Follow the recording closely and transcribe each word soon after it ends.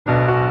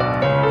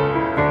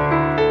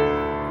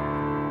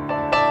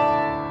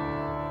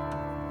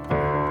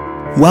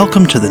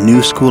Welcome to the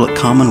New School at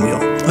Commonweal,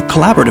 a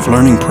collaborative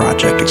learning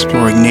project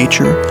exploring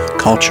nature,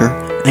 culture,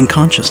 and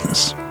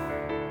consciousness.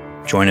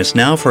 Join us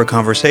now for a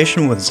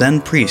conversation with Zen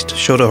priest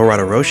Shodo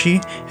Harada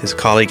Roshi, his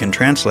colleague and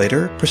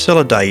translator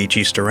Priscilla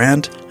Daiichi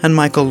Starant, and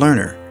Michael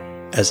Lerner,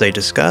 as they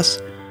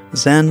discuss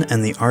Zen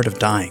and the art of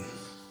dying.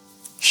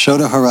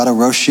 Shodo Harada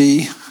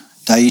Roshi,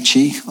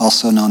 Daiichi,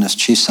 also known as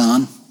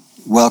Chisan,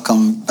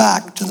 welcome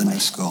back to the New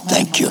School.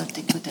 Thank you.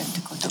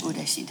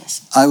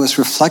 I was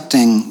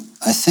reflecting,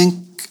 I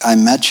think I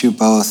met you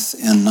both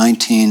in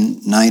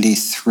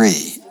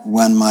 1993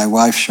 when my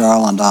wife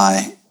Cheryl and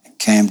I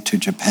came to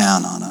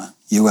Japan on a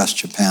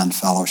U.S.-Japan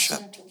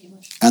fellowship.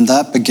 And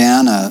that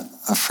began a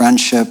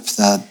friendship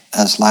that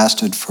has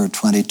lasted for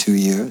 22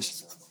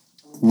 years.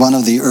 One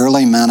of the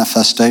early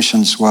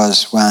manifestations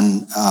was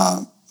when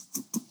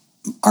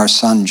our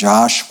son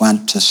Josh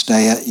went to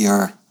stay at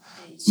your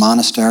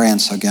monastery in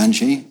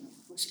Sogenji,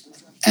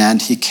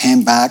 and he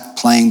came back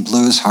playing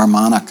blues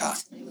harmonica.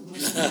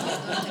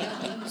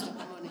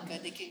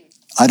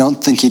 I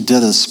don't think he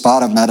did a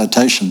spot of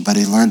meditation, but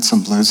he learned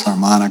some blues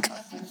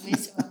harmonica.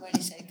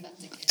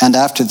 And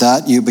after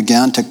that, you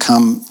began to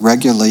come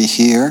regularly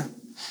here,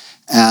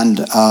 and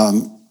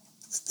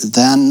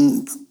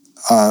then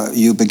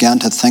you began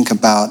to think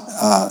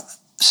about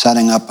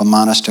setting up a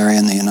monastery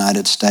in the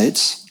United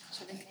States.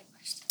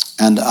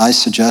 And I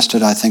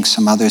suggested, I think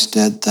some others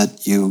did,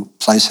 that you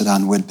place it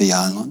on Whidbey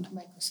Island.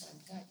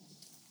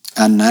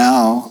 And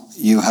now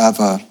you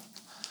have a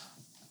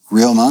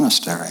real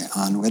monastery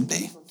on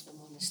Whidbey.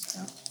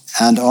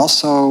 And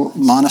also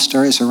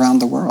monasteries around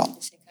the world.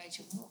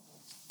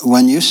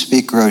 When you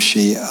speak,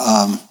 Roshi,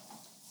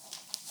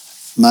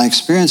 my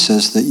experience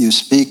is that you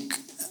speak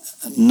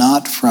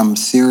not from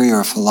theory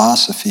or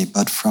philosophy,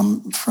 but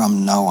from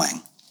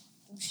knowing.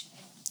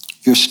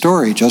 Your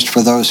story, just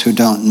for those who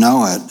don't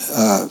know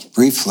it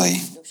briefly,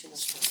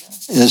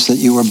 is that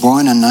you were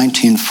born in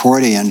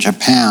 1940 in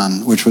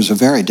Japan, which was a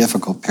very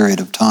difficult period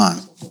of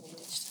time,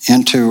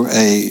 into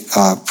a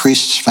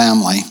priest's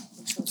family,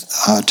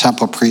 a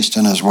temple priest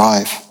and his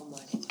wife.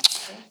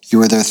 You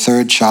were their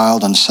third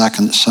child and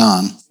second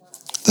son.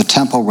 The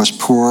temple was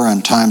poor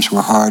and times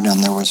were hard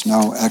and there was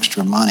no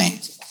extra money.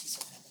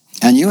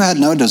 And you had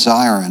no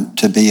desire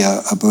to be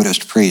a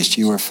Buddhist priest.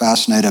 You were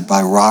fascinated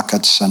by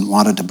rockets and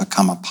wanted to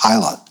become a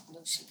pilot.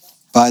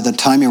 By the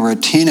time you were a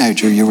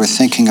teenager, you were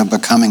thinking of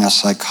becoming a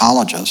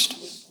psychologist.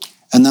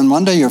 And then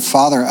one day your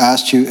father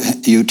asked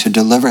you to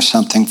deliver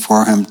something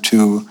for him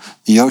to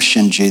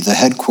Yoshinji, the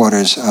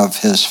headquarters of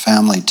his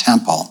family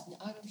temple.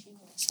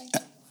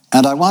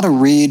 And I want to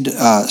read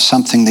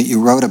something that you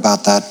wrote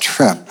about that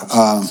trip.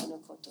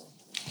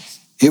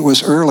 It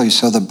was early,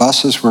 so the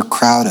buses were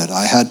crowded.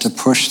 I had to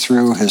push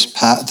through this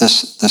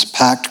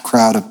packed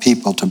crowd of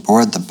people to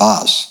board the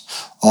bus,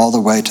 all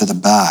the way to the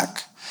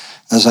back.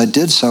 As I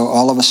did so,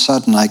 all of a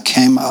sudden, I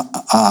came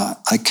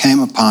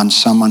upon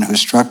someone who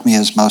struck me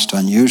as most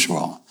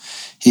unusual.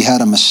 He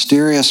had a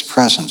mysterious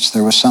presence.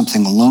 There was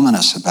something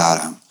luminous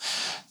about him.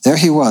 There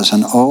he was,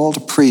 an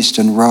old priest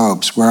in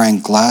robes,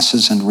 wearing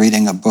glasses and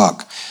reading a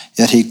book,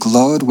 yet he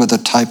glowed with a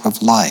type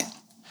of light.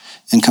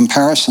 In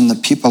comparison, the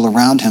people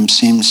around him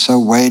seemed so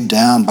weighed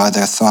down by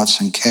their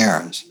thoughts and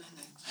cares.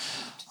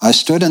 I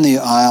stood in the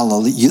aisle,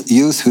 a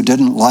youth who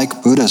didn't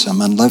like Buddhism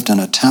and lived in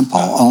a temple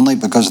only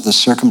because of the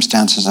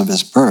circumstances of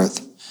his birth,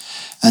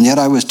 and yet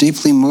I was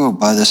deeply moved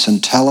by this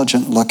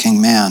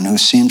intelligent-looking man who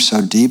seemed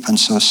so deep and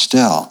so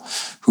still,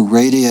 who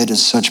radiated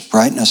such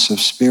brightness of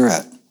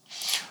spirit.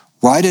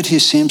 Why did he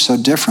seem so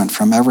different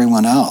from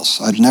everyone else?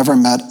 I'd never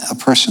met a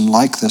person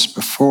like this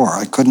before.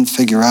 I couldn't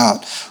figure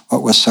out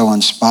what was so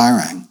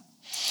inspiring.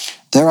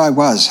 There I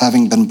was,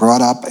 having been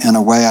brought up in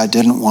a way I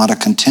didn't want to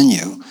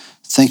continue,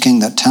 thinking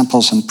that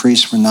temples and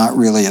priests were not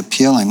really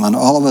appealing, when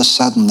all of a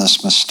sudden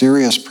this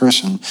mysterious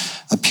person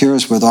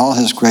appears with all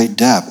his great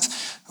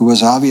depth, who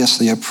was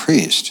obviously a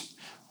priest.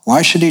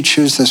 Why should he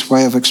choose this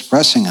way of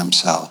expressing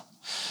himself?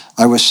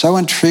 I was so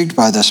intrigued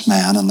by this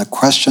man and the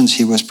questions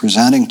he was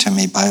presenting to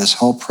me by his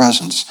whole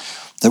presence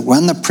that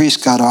when the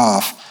priest got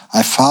off,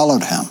 I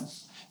followed him.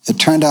 It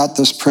turned out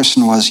this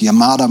person was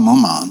Yamada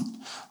Muman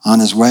on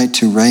his way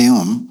to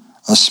Reum,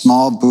 a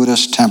small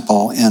Buddhist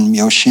temple in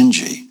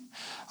Myoshinji.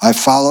 I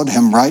followed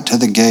him right to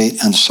the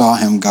gate and saw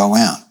him go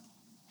in.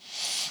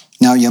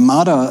 Now,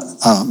 Yamada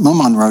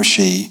Muman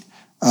Roshi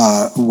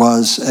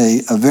was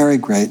a very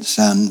great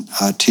Zen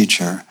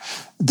teacher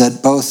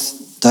that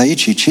both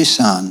Daiichi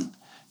Chisan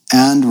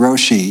and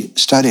Roshi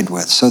studied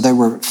with. So they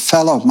were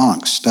fellow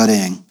monks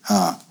studying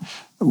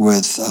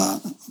with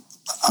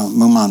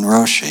Muman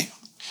Roshi.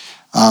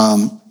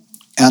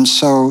 And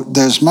so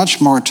there's much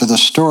more to the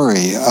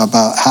story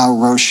about how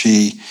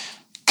Roshi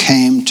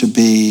came to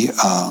be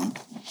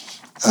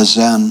a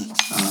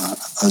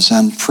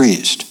Zen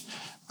priest.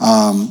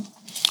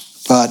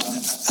 But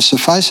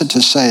suffice it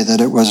to say that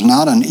it was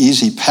not an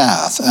easy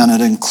path, and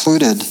it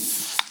included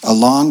a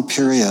long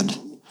period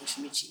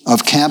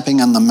of camping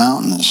in the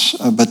mountains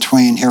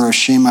between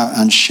Hiroshima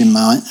and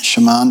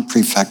Shiman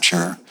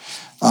Prefecture,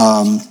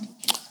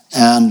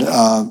 and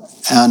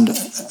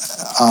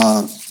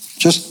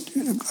just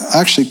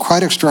actually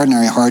quite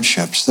extraordinary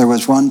hardships. There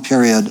was one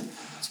period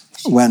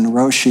when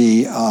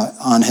Roshi,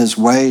 on his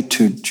way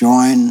to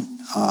join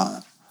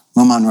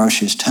Mumon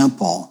Roshi's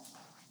temple,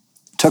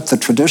 took the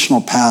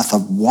traditional path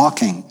of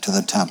walking to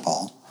the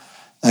temple,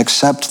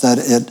 except that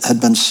it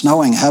had been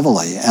snowing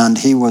heavily, and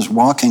he was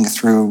walking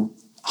through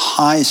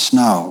high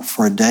snow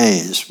for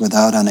days with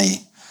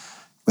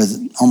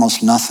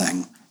almost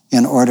nothing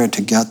in order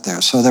to get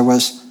there. So there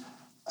was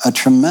a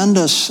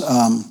tremendous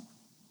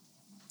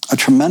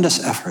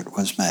effort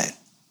was made.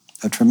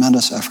 A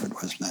tremendous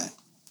effort was made.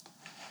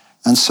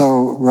 And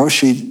so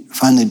Roshi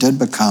finally did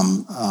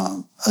become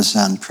a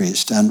Zen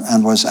priest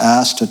and was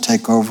asked to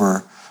take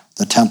over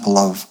the temple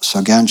of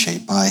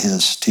Sogenji by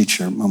his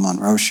teacher, Mumon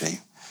Roshi.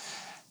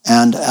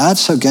 And at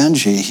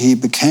Sogenji, he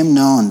became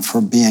known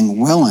for being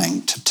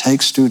willing to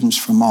take students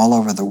from all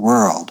over the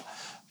world,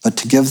 but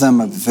to give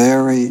them a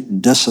very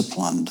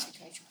disciplined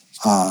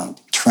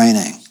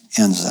training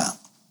in Zen.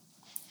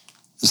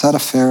 Is that a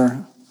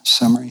fair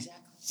summary?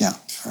 Yeah,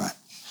 all right.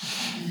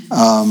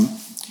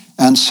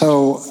 And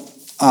so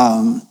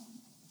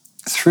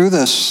through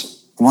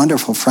this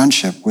wonderful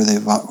friendship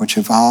which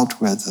evolved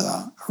with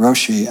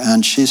Roshi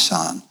and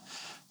Shisan,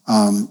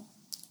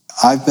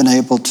 I've been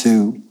able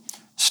to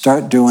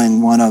start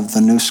doing one of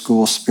the New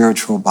School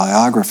spiritual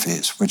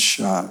biographies,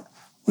 which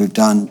we've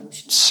done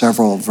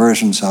several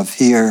versions of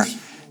here,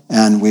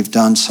 and we've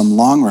done some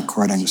long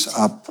recordings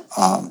up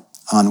on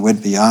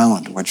Whidbey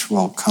Island, which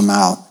will come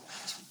out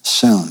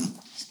soon.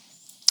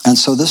 And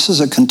so this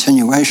is a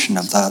continuation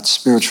of that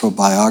spiritual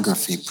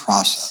biography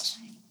process.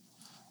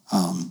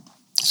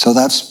 So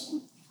that's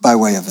by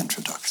way of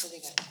introduction.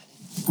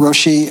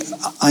 Roshi,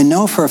 I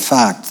know for a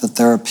fact that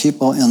there are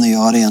people in the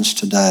audience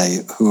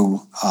today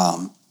who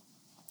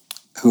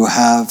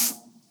have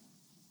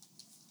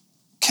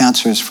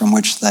cancers from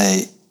which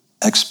they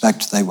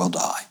expect they will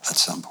die at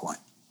some point.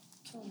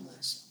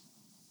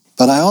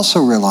 But I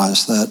also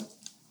realize that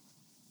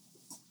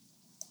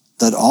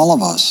all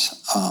of us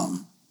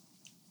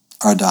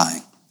are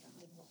dying.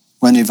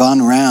 When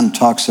Yvonne Rand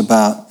talks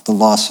about the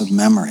loss of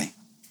memory,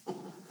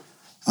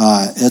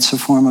 it's a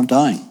form of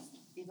dying.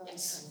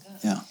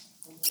 Yeah.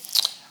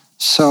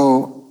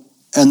 So,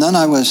 and then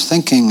I was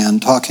thinking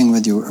and talking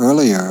with you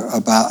earlier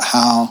about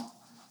how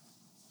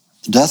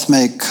death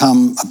may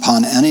come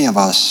upon any of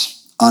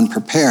us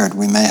unprepared.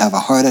 We may have a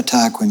heart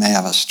attack, we may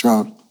have a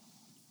stroke.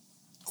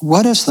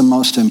 What is the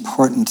most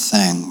important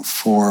thing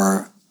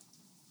for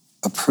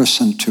a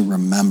person to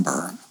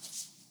remember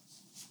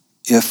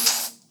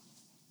if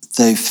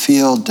they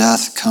feel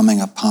death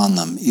coming upon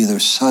them, either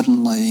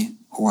suddenly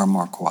or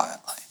more quietly?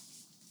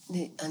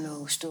 で、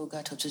人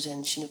が突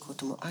然死ぬこ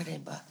ともあれ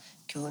ば、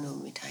今日の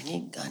みたい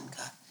にがん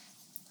が。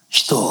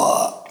人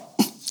は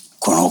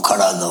この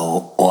体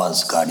をお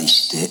預かり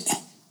して、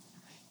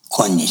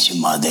今日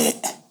まで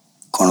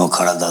この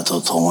体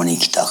と共に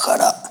来たか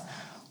ら、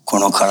こ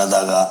の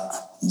体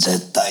が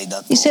絶対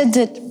だと。He said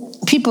that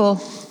people,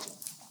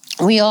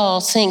 we all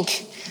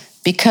think,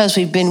 because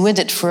we've been with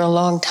it for a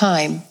long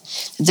time,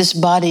 that this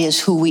body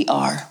is who we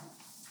are.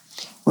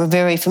 We're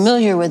very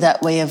familiar with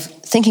that way of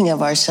thinking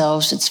of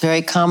ourselves. It's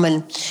very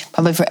common,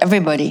 probably for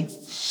everybody.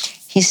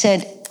 He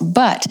said,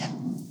 but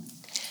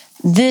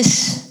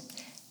this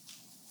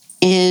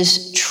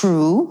is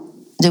true,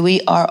 that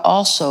we are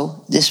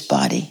also this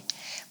body,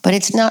 but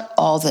it's not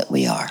all that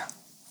we are.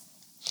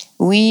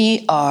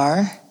 We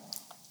are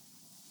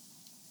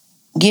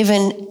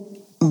given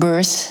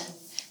birth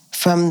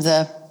from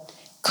the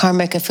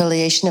karmic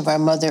affiliation of our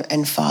mother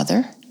and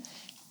father,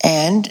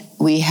 and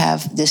we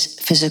have this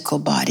physical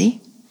body,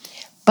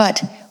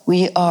 but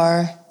we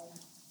are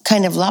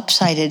kind of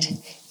lopsided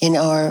in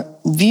our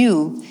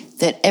view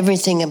that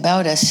everything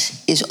about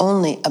us is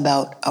only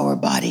about our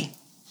body.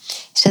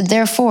 He said,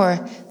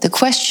 therefore, the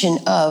question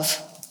of,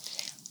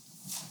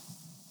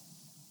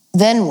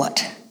 then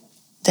what?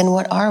 Then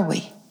what are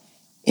we?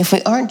 If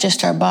we aren't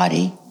just our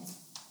body,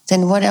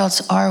 then what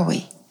else are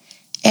we?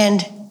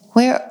 And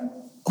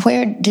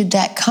where did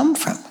that come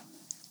from?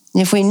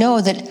 If we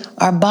know that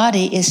our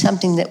body is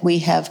something that we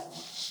have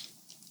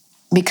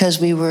because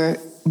we were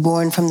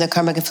born from the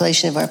karmic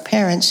affiliation of our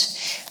parents,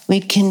 we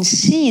can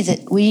see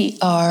that we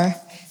are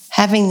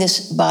having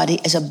this body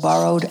as a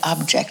borrowed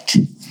object,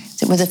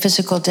 that with a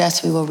physical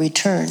death we will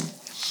return.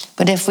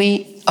 But if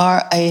we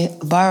are a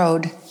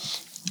borrowed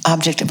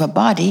object of a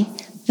body,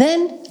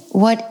 then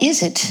what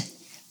is it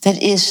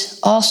that is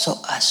also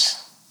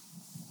us?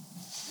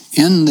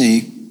 In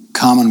the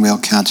Commonweal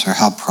Cancer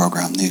Help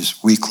Program,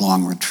 these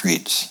week-long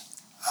retreats,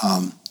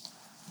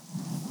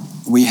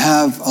 we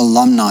have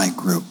alumni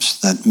groups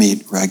that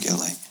meet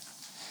regularly.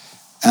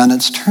 And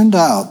it's turned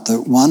out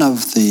that one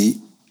of the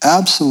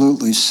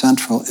absolutely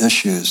central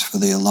issues for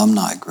the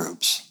alumni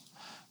groups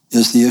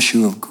is the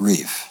issue of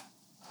grief.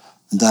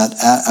 That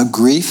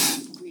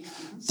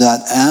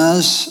that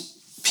as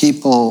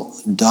people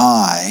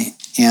die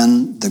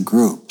in the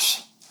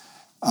groups,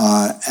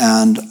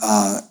 and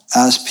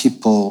as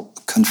people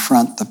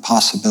confront the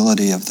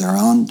possibility of their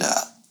own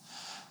death,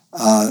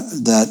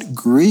 that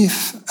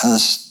grief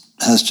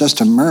has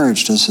just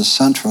emerged as a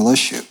central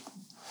issue.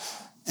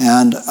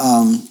 And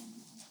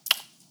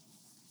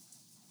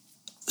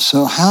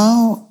so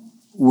how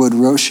would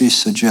Roshi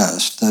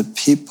suggest that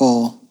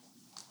people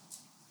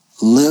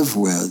live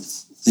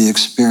with the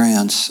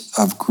experience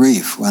of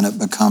grief when it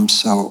becomes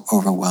so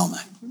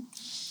overwhelming?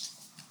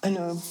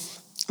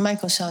 マイ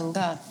コさん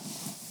が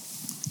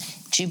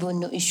自分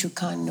の一週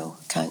間の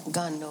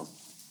がんの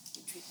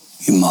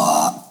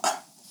今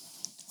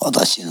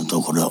私の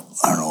ところ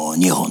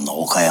日本の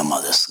岡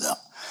山ですが、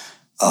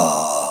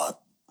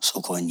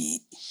そこ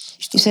に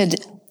He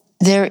said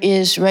there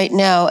is right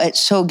now at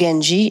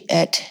Sogenji,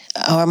 at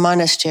our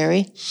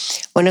monastery,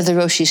 one of the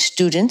Roshi's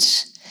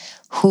students,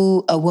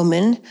 a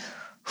woman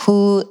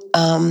who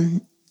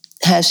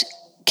has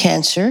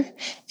cancer,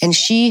 and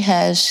she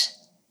has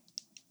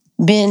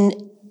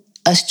been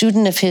a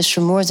student of his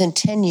for more than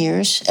 10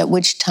 years, at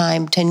which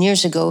time, 10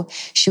 years ago,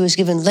 she was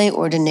given lay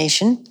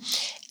ordination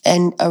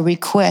and a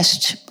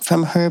request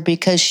from her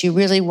because she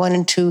really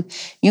wanted to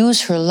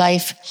use her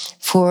life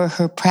for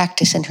her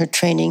practice and her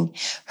training.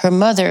 Her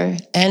mother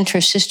and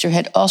her sister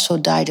had also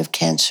died of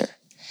cancer.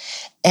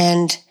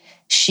 And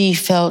she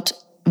felt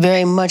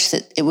very much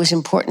that it was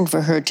important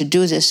for her to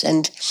do this,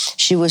 and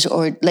she was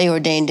lay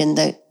ordained in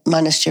the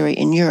monastery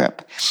in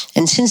Europe.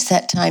 And since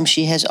that time,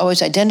 she has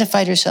always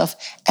identified herself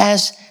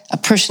as a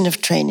person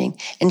of training,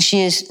 and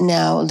she is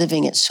now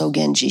living at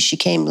Sogenji. She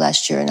came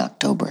last year in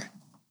October.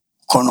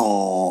 こ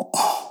の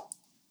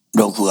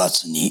6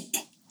月に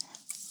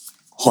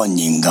本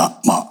人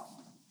が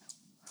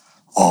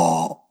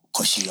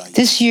腰が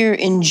This year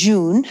in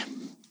June,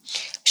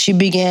 she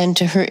began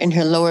to hurt in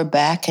her lower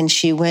back, and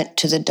she went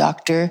to the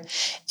doctor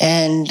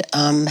and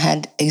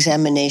had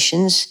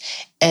examinations,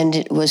 and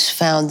it was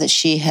found that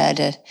she had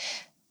a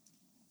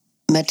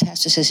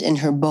metastasis in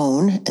her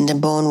bone, and the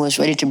bone was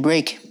ready to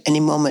break any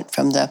moment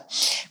from the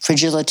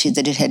fragility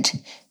that it had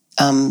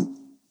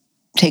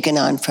taken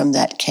on from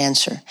that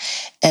cancer,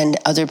 and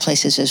other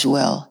places as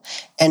well.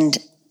 And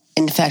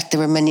in fact, there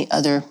were many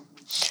other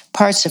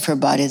parts of her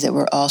body that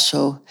were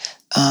also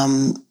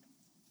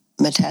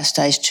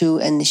metastasized too,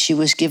 and she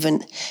was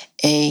given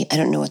I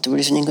don't know what the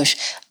word is in English,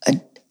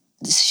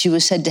 she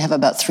was said to have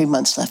about 3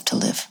 months left to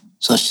live.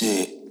 そ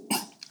して、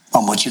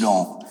もちろ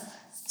ん、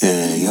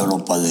ヨーロ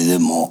ッパで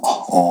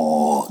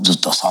もずっ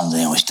と参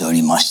禅をしてお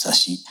りました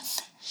し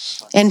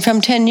And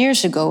from 10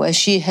 years ago, as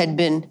she had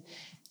been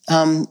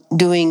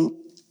doing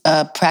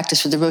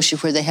practice with the Roshi,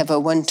 where they have a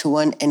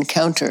one-to-one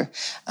encounter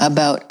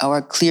about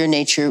our clear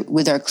nature,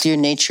 with our clear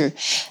nature,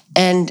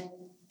 and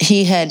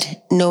he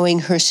had, knowing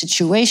her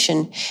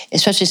situation,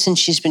 especially since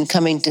she's been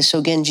coming to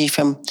Sogenji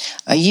from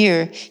a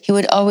year, he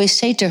would always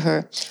say to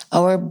her,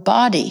 our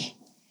body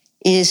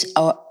is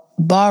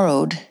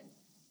borrowed,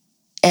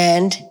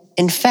 and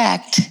in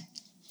fact,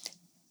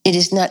 it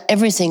is not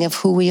everything of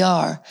who we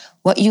are.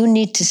 What you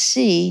need to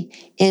see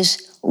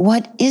is,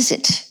 what is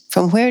it?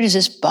 From where does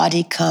this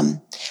body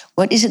come?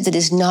 What is it that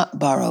is not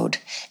borrowed?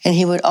 And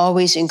he would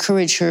always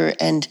encourage her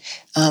and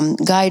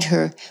guide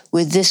her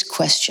with this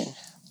question.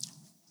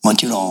 も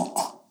ちろん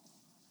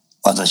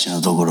私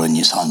のところ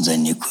に参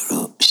禅に来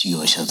る修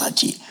行者た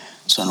ち、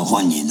その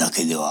本人だ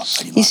けでは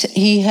ありません。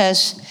He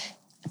has,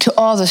 to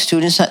all the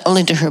students, not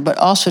only to her, but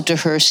also to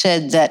her,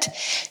 said that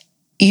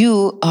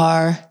you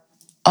are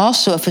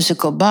also a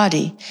physical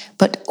body,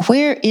 but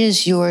where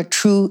is your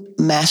true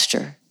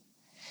master?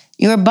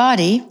 Your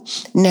body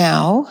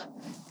now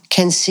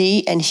can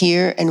see and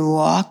hear and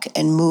walk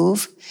and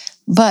move,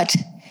 but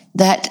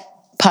that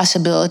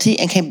possibility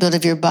and capability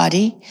of your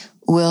body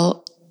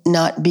will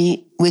not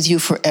be with you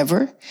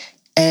forever.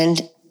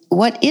 And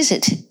what is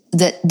it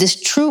that this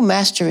true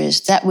master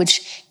is, that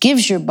which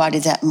gives your body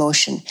that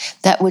motion,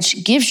 that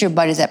which gives your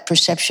body that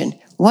perception?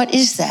 What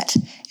is that?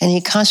 And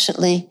he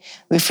constantly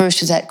refers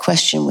to that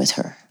question with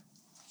her.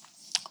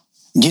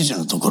 実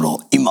のとこ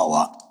ろ、今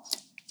は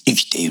生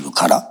きている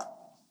から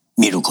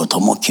見ること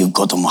も聞く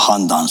ことも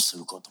判断す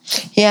ることも。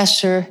He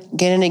asked her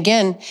again and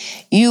again,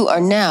 you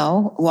are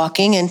now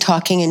walking and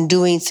talking and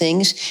doing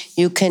things.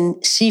 You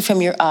can see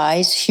from your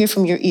eyes, hear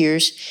from your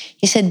ears.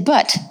 He said,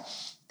 but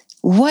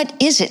what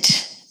is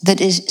it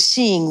that is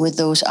seeing with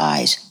those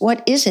eyes?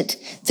 What is it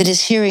that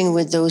is hearing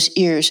with those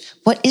ears?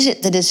 What is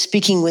it that is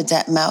speaking with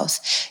that mouth?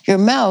 Your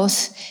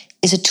mouth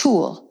is a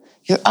tool.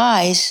 Your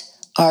eyes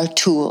are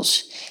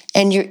tools.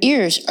 And your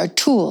ears are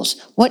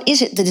tools. What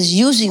is it that is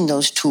using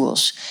those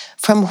tools?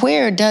 From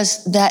where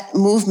does that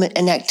movement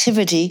and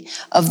activity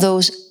of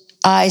those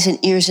eyes and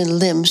ears and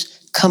limbs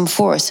come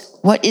forth?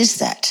 What is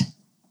that?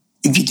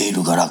 生きてい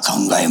るから考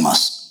えま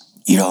す。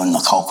いろんな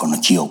過去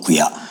の記憶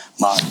や、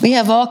We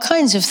have all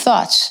kinds of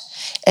thoughts,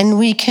 and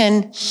we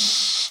can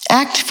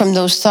act from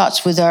those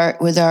thoughts with our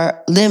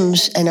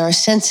limbs and our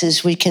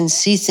senses. We can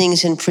see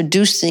things and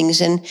produce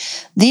things, and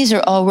these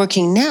are all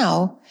working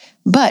now.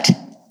 But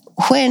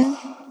when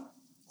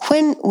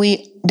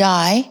we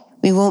die,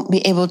 we won't be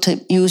able to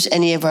use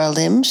any of our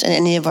limbs and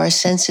any of our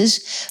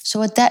senses.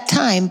 So at that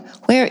time,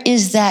 where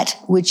is that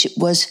which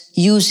was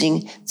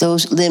using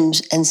those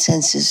limbs and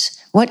senses?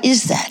 What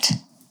is that?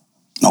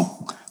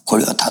 こ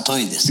れは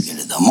例えですけ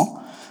れど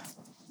も、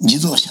自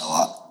動車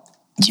は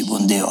自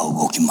分では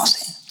動きま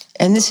せん。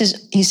And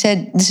he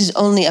said, this is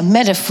only a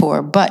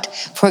metaphor. But,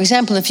 for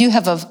example, if you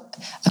have a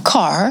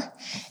car,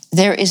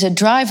 there is a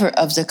driver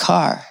of the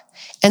car.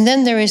 And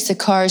then there is the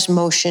car's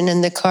motion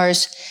and the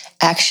car's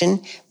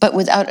action. But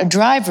without a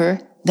driver,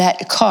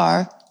 that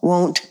car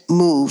won't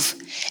move.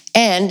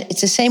 And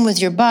it's the same with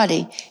your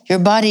body. Your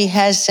body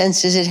has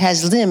senses, it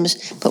has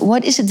limbs. But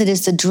what is it that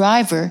is the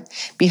driver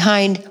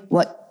behind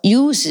what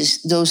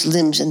uses those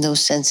limbs and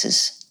those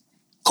senses?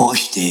 こう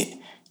して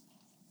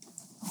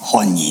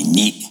本人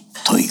に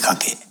問いか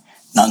け、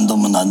何度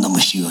も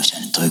修行者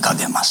に問いか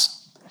けま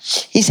す。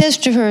He says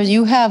to her,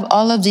 you have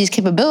all of these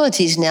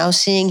capabilities now,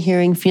 seeing,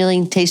 hearing,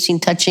 feeling, tasting,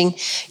 touching.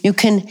 You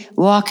can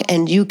walk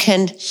and you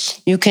can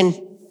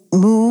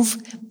move.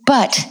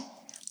 But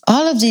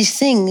all of these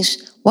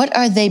things, what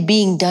are they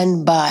being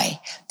done by?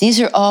 These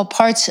are all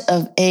parts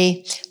of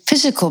a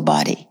physical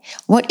body.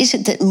 What is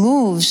it that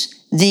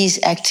moves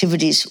these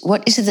activities?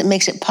 What is it that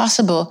makes it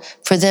possible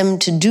for them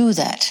to do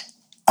that?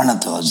 あな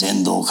たは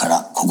禅道か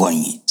らここ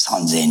に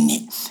三千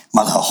に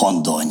また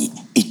本道に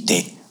行っ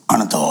てあ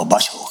なたは場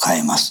所を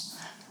変えます。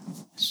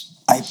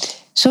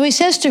So he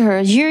says to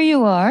her, here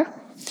you are,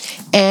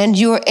 and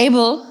you are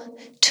able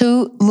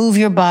to move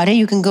your body.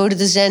 You can go to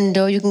the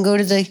zendo, you can go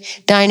to the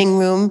dining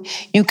room,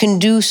 you can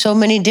do so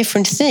many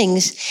different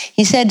things.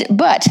 He said,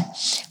 but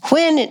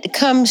when it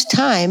comes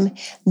time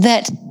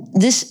that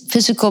this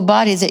physical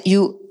body that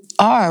you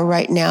are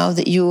right now,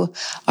 that you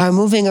are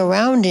moving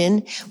around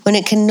in, when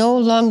it can no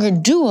longer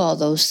do all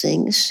those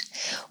things,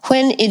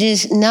 when it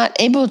is not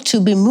able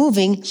to be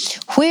moving,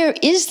 where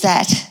is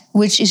that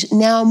which is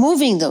now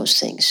moving those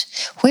things?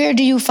 Where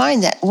do you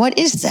find that? What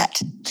is that?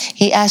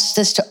 He asks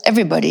this to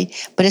everybody,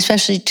 but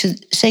especially to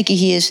Seiki,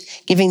 he is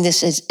giving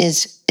this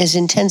as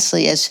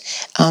intensely as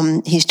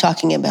he's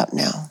talking about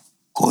now.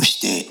 こう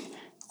して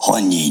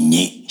本人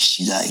に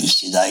次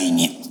第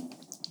に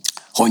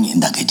本人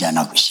だけじゃ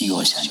なく修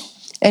行者に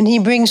And he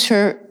brings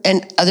her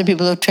and other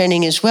people of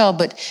training as well,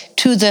 but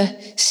to the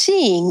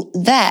seeing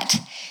that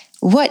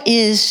what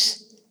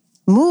is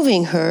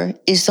moving her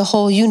is the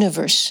whole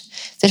universe,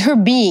 that her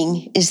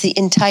being is the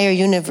entire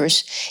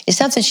universe. It's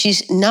not that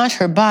she's not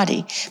her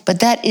body, but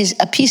that is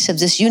a piece of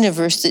this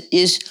universe that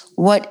is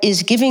what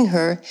is giving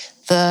her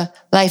the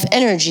life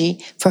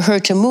energy for her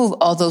to move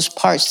all those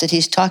parts that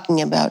he's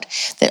talking about.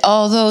 That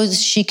although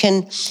she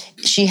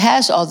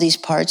has all these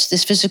parts,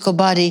 this physical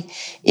body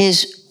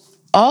is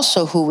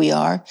also who we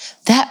are,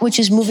 that which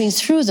is moving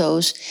through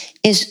those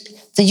is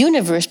the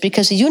universe,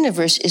 because the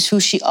universe is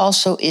who she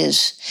also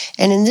is.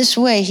 And in this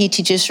way, he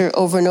teaches her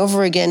over and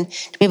over again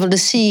to be able to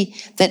see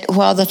that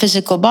while the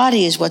physical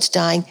body is what's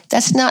dying,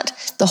 that's not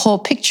the whole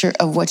picture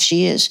of what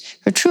she is.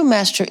 Her true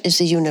master is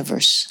the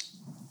universe.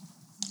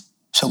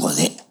 そこ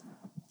で、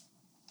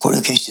これ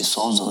決して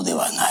想像で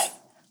はない。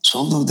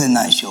想像で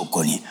ない証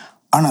拠に、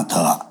あな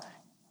たは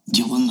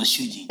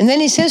And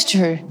then he says to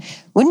her,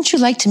 wouldn't you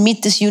like to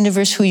meet this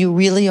universe who you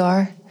really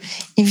are?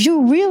 If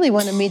you really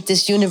want to meet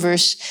this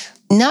universe,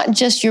 not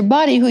just your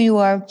body who you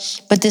are,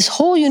 but this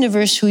whole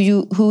universe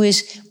who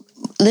is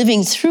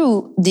living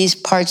through these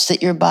parts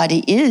that your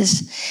body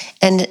is,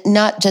 and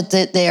not just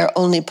that they are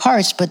only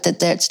parts, but that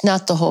that's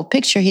not the whole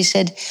picture. He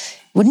said,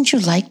 wouldn't you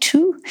like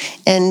to?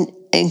 And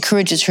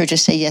encourages her to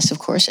say yes, of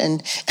course.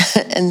 And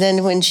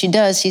then when she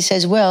does, he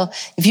says, well,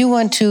 if you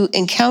want to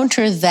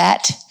encounter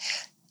that,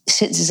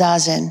 sit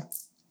zazen.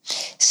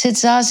 Sit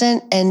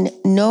zazen and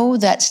know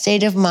that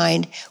state of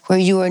mind where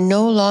you are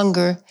no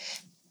longer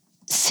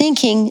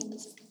thinking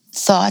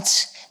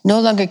thoughts, no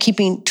longer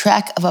keeping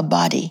track of a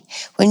body.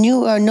 When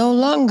you are no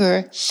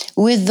longer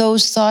with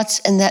those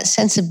thoughts and that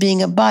sense of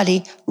being a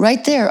body,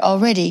 right there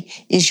already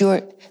is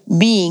your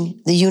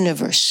being the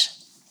universe.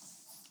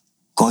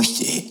 こう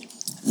して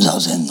座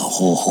禅の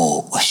方法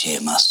を教え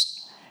ます。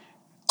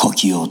呼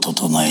吸を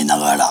整えな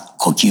がら、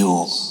呼吸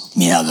を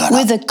見ながら。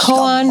With the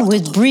koan,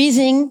 with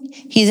breathing,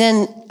 he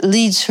then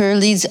leads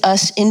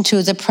us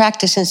into the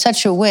practice in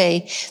such a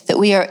way that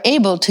we are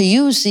able to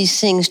use these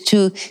things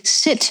to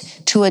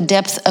sit to a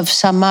depth of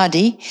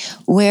samadhi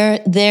where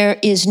there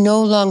is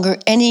no longer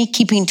any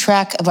keeping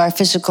track of our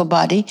physical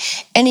body,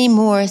 any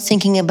more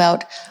thinking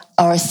about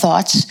our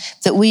thoughts,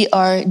 that we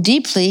are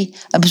deeply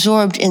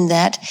absorbed in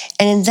that.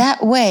 And in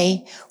that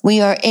way,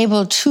 we are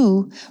able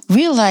to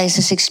realize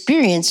this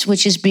experience,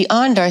 which is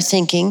beyond our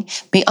thinking,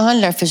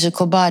 beyond our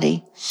physical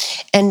body,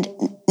 and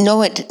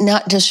know it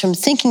not just from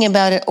thinking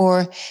about it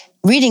or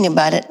reading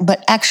about it,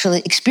 but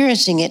actually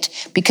experiencing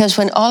it. Because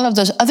when all of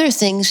those other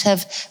things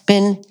have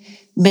been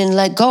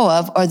let go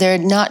of, or they're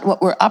not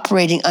what we're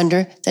operating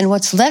under, then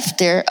what's left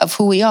there of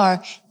who we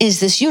are is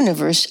this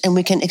universe, and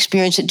we can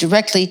experience it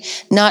directly,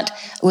 not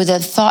with a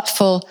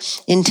thoughtful,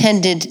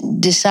 intended,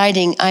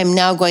 deciding, I'm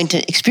now going to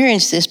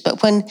experience this,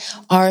 but when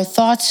our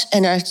thoughts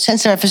and our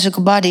sense of our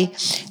physical body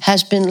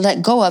has been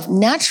let go of,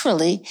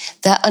 naturally,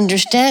 that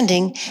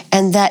understanding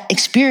and that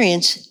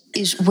experience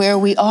is where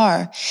we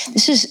are.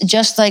 This is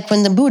just like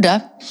when the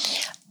Buddha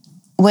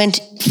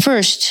went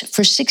first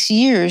for 6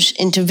 years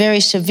into very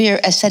severe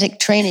ascetic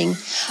training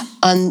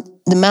on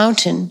the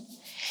mountain.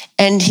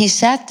 And he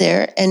sat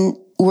there and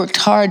worked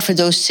hard for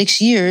those 6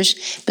 years,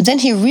 but then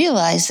he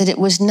realized that it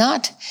was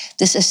not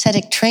this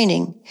ascetic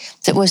training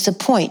that was the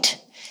point,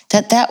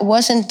 that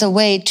wasn't the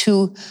way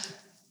to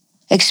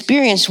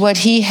experience what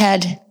he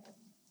had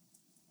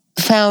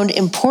found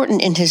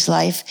important in his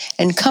life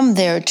and come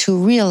there to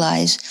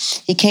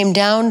realize. He came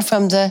down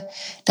from the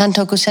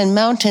Dantokusen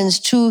mountains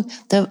to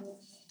the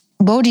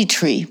Bodhi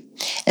tree.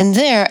 And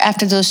there,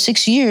 after those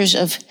 6 years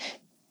of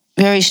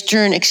very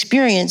stern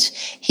experience,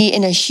 he,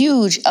 in a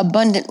huge,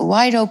 abundant,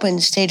 wide open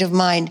state of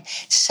mind,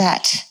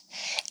 sat.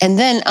 And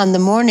then on the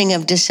morning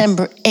of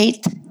December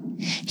 8th,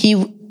 he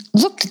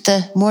looked at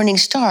the morning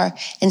star,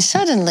 and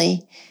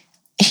suddenly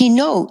he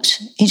knows,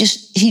 he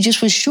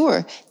just was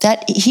sure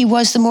that he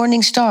was the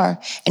morning star.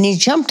 And he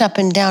jumped up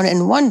and down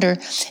in wonder.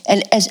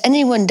 And as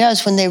anyone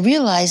does when they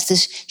realize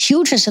this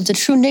hugeness of the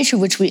true nature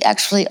which we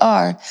actually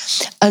are,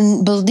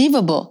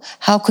 unbelievable.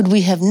 How could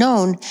we have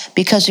known?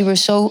 Because we were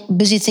so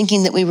busy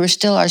thinking that we were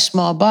still our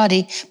small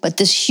body, but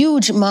this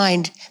huge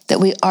mind that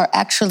we are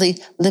actually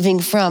living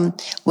from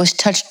was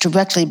touched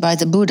directly by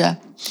the Buddha.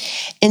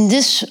 In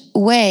this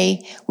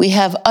way, we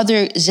have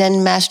other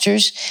Zen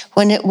masters.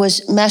 When it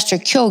was Master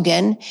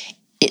Kyogen,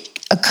 it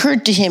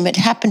occurred to him, it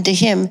happened to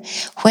him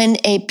when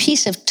a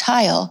piece of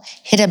tile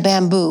hit a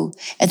bamboo.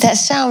 At that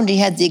sound, he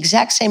had the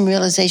exact same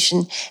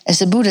realization as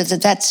the Buddha,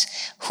 that that's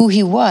who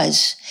he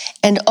was.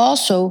 And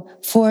also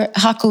for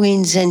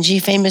Hakuin Zenji,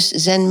 famous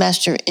Zen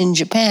master in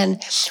Japan,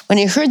 when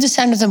he heard the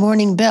sound of the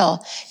morning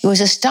bell, he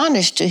was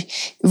astonished to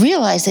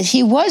realize that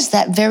he was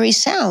that very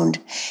sound,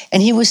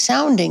 and he was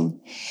sounding.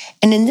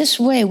 And in this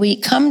way, we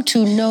come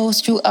to know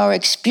through our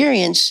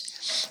experience,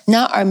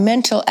 not our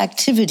mental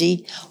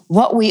activity,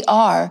 what we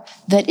are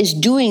that is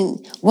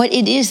doing, what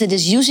it is that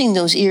is using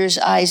those ears,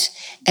 eyes,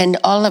 and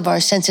all of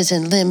our senses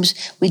and limbs.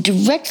 We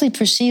directly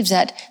perceive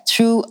that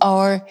through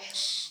our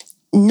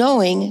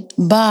knowing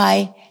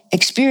by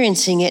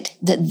experiencing it,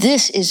 that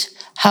this is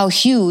how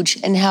huge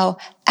and how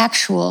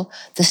actual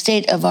the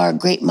state of our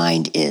great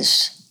mind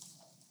is.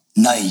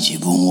 ない自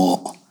分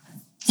を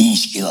認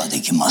識は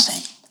できませ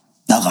ん。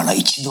だから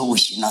一度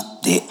失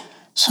って、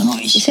そ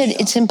の意識が He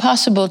said it's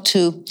impossible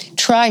to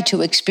try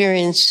to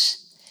experience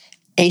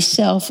a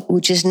self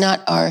which is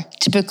not our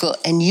typical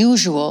and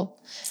usual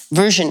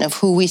version of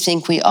who we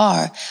think we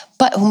are.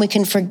 But when we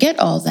can forget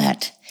all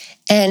that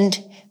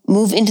and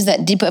move into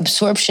that deep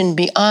absorption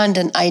beyond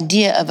an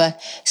idea of a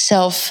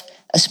self,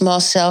 a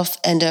small self,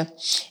 and a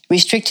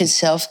restricted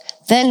self,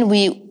 then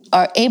we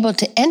are able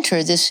to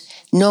enter this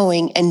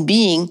knowing and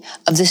being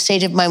of the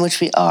state of mind which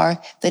we are,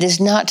 that is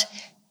not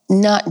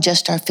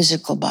just our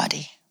physical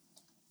body.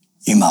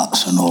 今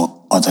そ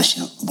の私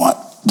の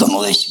どの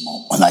弟子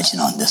も同じ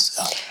なんです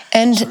が。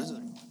 And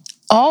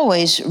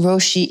always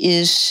Roshi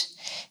is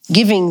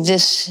giving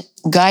this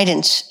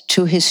guidance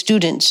to his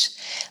students.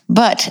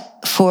 But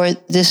for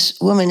this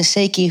woman,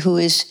 Seiki, who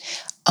is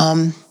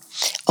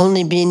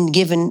only being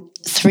given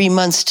 3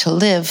 months to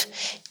live,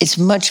 it's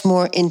much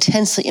more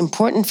intensely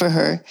important for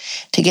her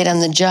to get on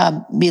the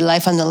job, be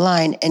life on the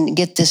line, and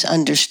get this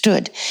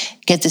understood,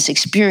 get this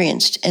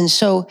experienced. And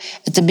so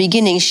at the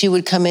beginning, she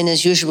would come in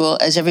as usual,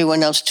 as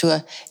everyone else,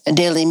 to a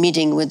daily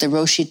meeting with the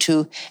Roshi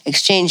to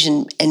exchange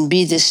and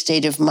be this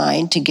state of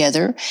mind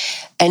together.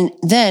 And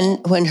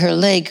then when her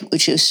leg,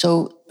 which is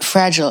so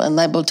fragile and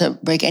liable to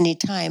break any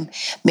time,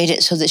 made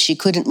it so that she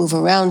couldn't move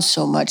around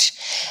so much,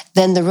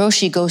 then the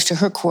Roshi goes to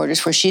her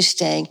quarters where she's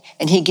staying,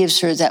 and he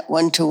gives her that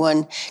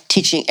one-to-one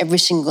teaching every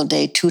single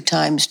day, 2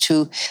 times,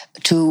 to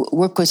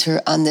work with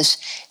her on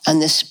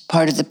this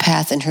part of the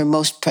path in her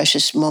most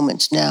precious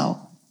moments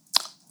now.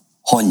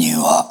 本人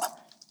は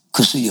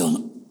薬を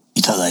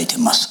いただいて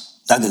ま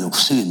す。だけど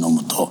薬飲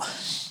むと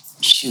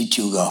集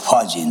中がフ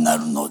ァージにな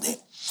るので。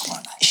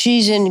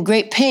She's in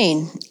great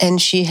pain, and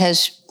she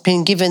has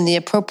been given the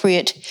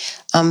appropriate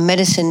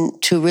medicine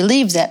to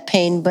relieve that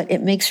pain, but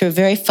it makes her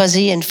very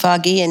fuzzy and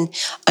foggy and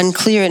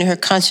unclear in her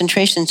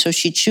concentration, so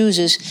she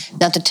chooses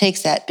not to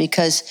take that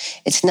because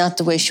it's not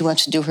the way she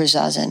wants to do her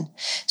zazen.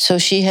 So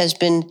she has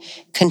been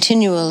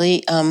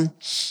continually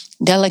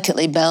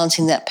delicately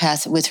balancing that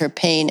path with her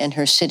pain and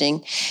her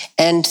sitting.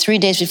 And 3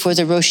 days before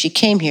the Roshi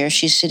came here,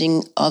 she's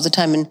sitting all the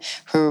time, and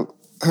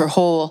her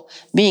whole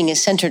being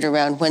is centered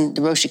around when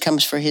the Roshi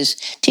comes for his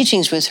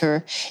teachings with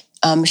her.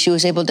 She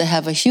was able to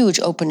have a huge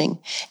opening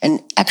and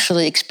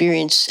actually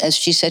experience, as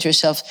she said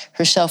herself,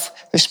 her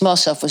small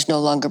self was no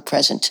longer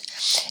present.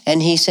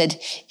 And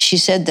she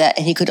said that,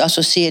 and he could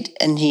also see it,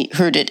 and he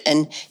heard it,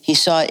 and he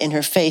saw it in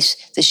her face,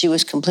 that she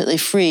was completely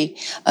free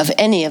of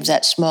any of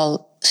that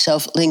small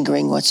self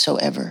lingering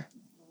whatsoever.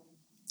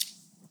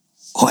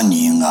 本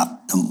人が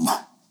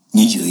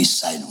21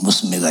歳の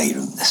娘がい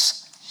るんで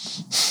す。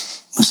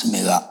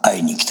娘が会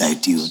いに来たい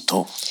と言う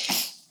と。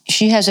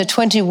She has a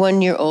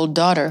 21-year-old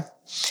daughter.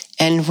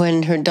 And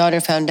when her daughter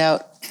found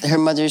out her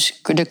mother's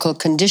critical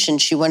condition,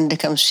 she wanted to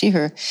come see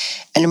her.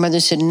 And her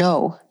mother said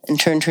no. and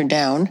turned her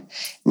down.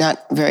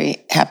 Not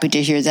very happy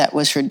to hear that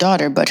was her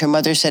daughter, but her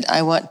mother said,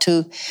 I want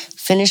to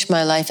finish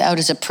my life out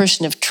as a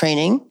person of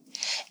training,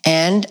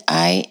 and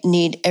I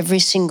need every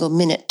single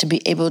minute to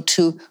be able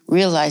to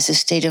realize the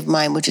state of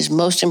mind, which is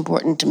most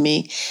important to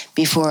me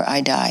before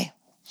I die.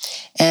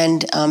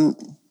 And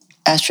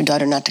asked her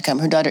daughter not to come.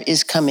 Her daughter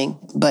is coming,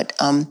 but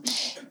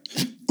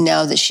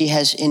now that she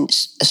has in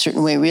a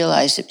certain way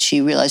realized it,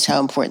 she realized how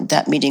important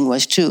that meeting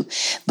was too.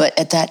 But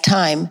at that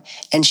time,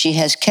 and she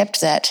has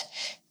kept that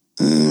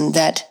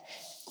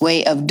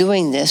way of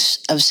doing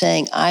this, of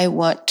saying, I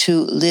want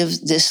to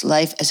live this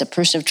life as a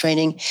person of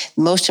training.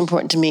 Most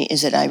important to me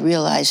is that I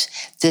realize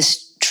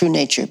this true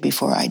nature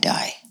before I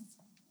die.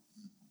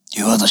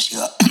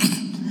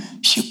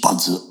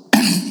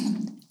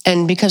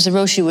 And because the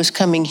Roshi was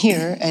coming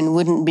here and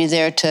wouldn't be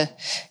there to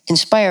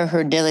inspire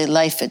her daily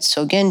life at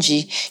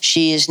Sogenji,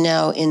 she is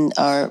now in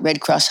our Red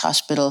Cross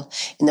Hospital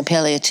in the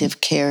palliative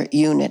care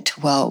unit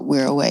while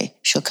we're away.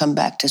 She'll come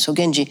back to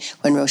Sogenji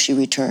when Roshi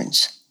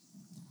returns.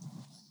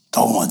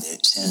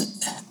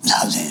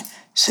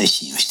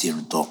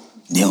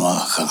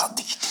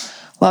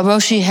 While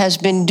Roshi has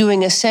been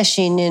doing a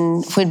session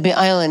in Whidbey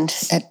Island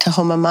at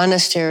Tahoma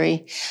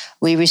Monastery,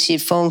 we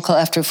received phone call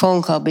after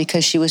phone call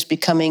because she was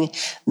becoming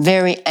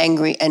very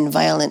angry and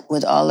violent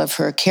with all of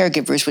her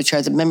caregivers, which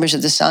are the members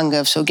of the Sangha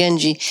of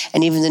Sogenji,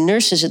 and even the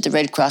nurses at the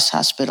Red Cross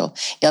Hospital,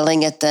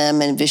 yelling at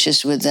them and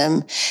vicious with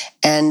them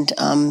and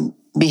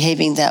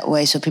behaving that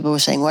way. So people were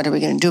saying, what are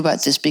we going to do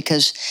about this?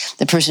 Because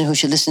the person who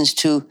she listens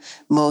to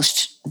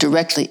most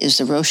directly is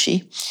the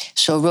Roshi.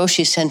 So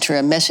Roshi sent her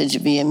a message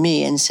via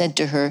me and said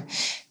to her,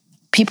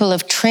 people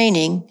of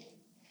training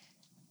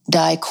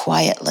die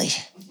quietly.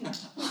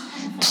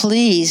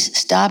 Please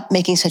stop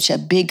making such a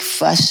big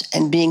fuss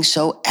and being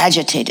so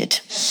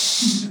agitated.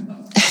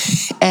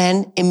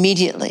 And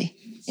immediately,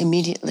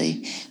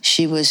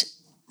 she was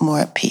more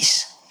at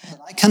peace.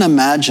 I can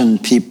imagine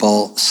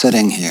people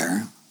sitting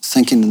here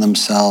thinking to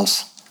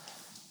themselves,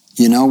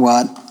 you know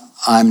what,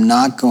 I'm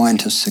not going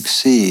to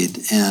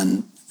succeed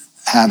in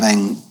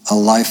having a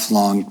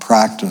lifelong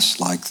practice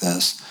like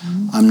this.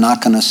 Mm-hmm. I'm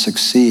not going to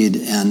succeed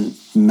in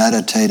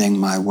meditating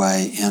my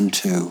way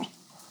into,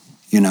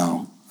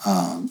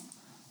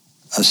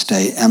 a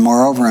state. And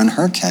moreover, in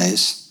her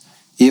case,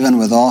 even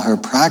with all her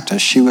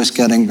practice, she was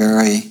getting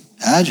very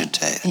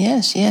agitated.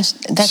 Yes.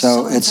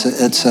 So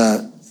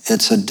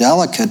it's a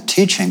delicate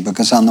teaching,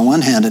 because on the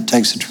one hand, it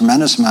takes a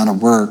tremendous amount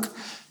of work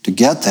to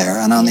get there.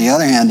 And on the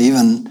other hand,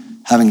 even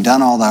having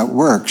done all that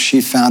work, she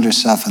found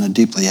herself in a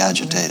deeply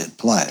agitated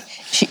place.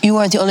 You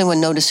aren't the only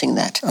one noticing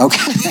that.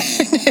 Okay.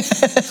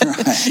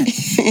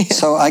 Right.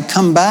 So I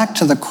come back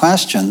to the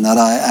question that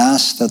I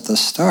asked at the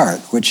start,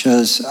 which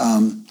is,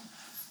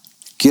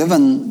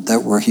 given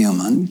that we're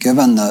human,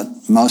 given that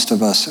most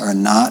of us are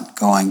not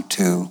going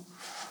to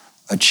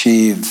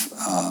achieve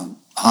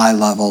high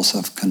levels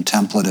of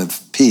contemplative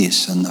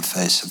peace in the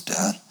face of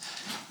death,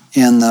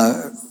 in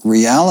the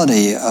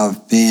reality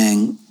of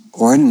being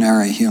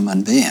ordinary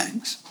human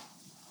beings,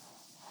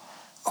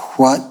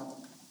 what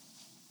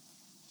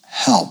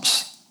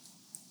helps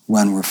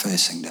when we're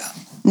facing death?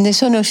 で、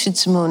その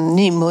質問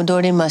に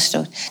戻ります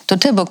と、と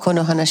てもこ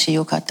の話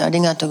良かった。あ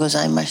りがとうご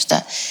ざいまし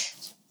た。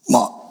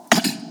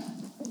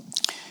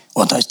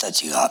私た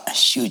ちが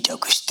執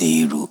着して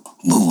いる部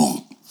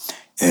分、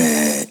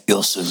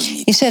要する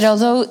に。He said,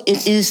 although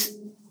it is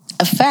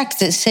a fact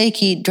that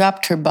Seiki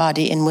dropped her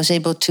body and was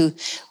able to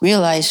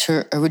realize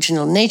her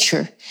original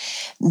nature,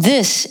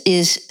 this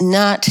is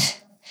not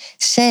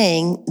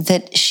saying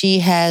that she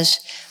has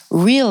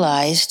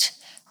realized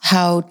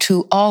how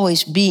to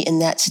always be in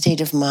that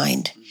state of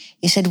mind.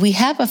 He said, we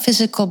have a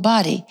physical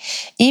body.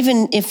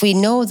 Even if we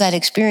know that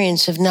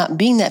experience of not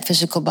being that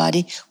physical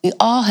body, we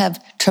all have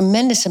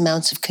tremendous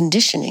amounts of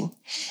conditioning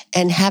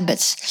and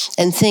habits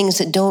and things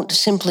that don't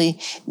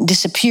simply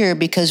disappear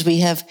because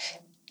we have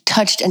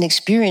touched and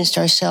experienced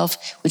ourselves,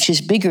 which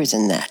is bigger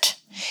than that.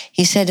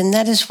 He said, and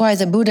that is why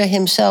the Buddha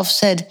himself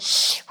said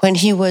when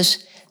he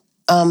was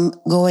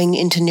going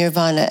into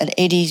nirvana at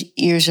 80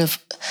 years of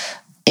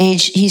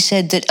age, he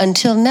said that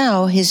until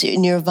now, his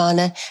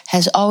nirvana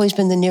has always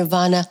been the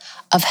nirvana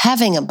of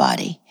having a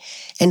body.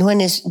 And when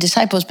his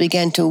disciples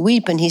began to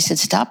weep, and he said,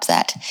 stop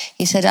that.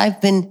 He said,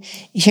 I've been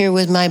here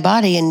with my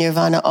body in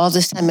nirvana all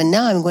this time, and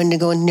now I'm going to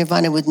go into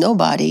nirvana with no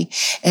body.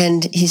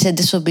 And he said,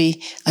 this will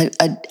be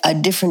a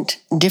different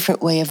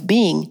way of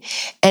being.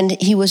 And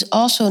he was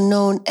also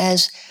known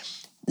as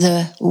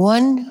the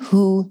one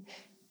who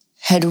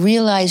had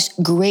realized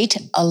great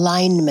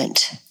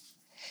alignment.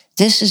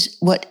 This is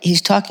what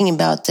he's talking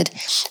about, that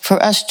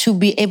for us to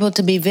be able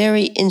to be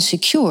very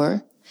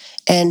insecure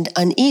and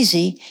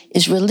uneasy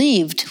is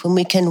relieved when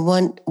we can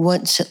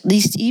once at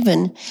least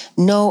even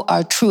know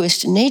our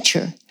truest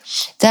nature.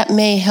 That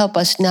may help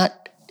us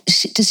not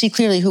to see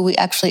clearly who we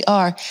actually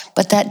are,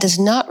 but that does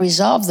not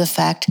resolve the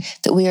fact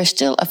that we are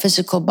still a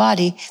physical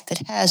body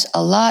that has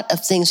a lot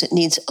of things that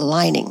needs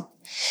aligning.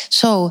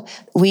 So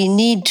we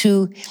need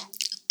to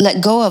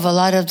let go of a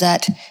lot of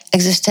that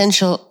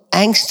existential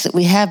angst that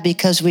we have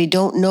because we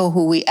don't know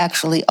who we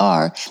actually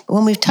are. But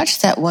when we've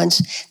touched that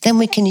once, then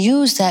we can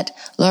use that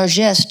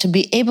largesse to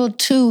be able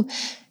to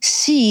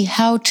see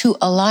how to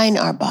align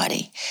our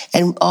body,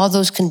 and all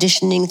those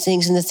conditioning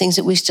things and the things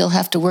that we still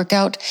have to work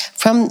out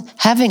from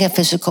having a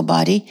physical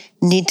body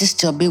need to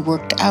still be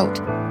worked out.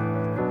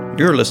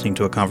 You're listening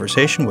to a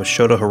conversation with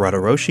Shodo Harada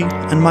Roshi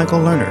and Michael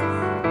Lerner.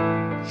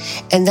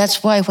 And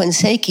that's why when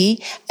Seiki,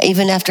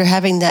 even after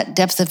having that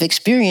depth of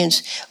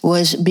experience,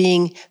 was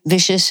being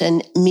vicious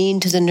and mean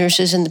to the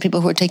nurses and the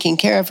people who were taking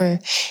care of her,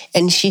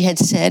 and she had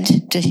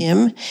said to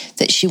him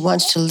that she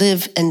wants to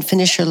live and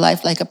finish her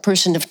life like a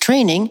person of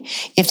training,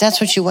 if that's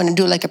what you want to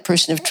do, like a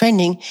person of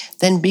training,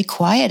 then be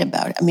quiet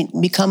about it. I mean,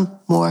 become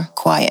more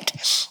quiet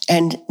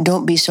and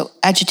don't be so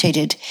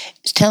agitated.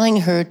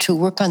 Telling her to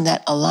work on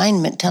that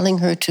alignment, telling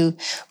her to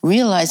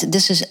realize that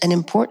this is an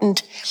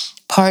important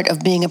part of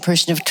being a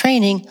person of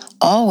training,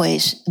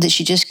 always, that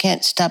she just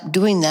can't stop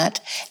doing that,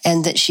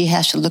 and that she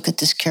has to look at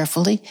this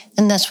carefully,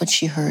 and that's what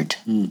she heard.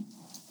 You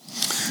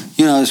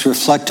know, I was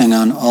reflecting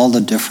on all the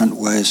different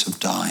ways of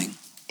dying.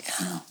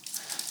 You know?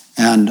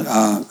 And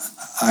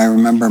I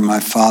remember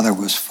my father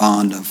was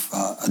fond of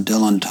a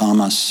Dylan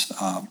Thomas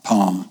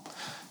poem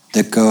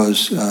that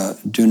goes,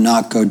 do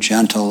not go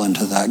gentle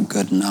into that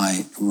good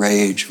night,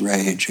 rage,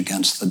 rage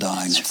against the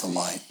dying of the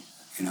light.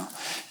 You know,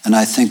 and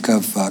I think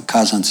of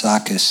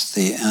Kazantzakis,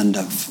 the end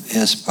of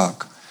his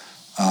book,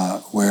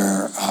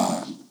 where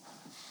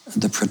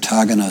the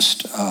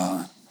protagonist,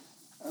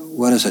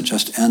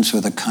 just ends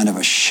with a kind of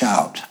a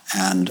shout.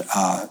 And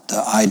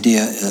the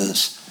idea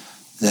is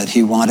that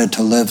he wanted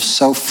to live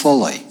so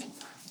fully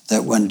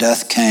that when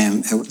death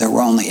came, there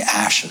were only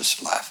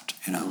ashes left,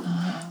 you know.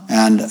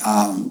 And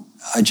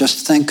I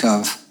just think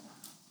of,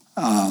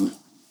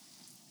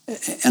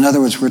 in other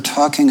words, we're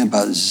talking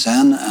about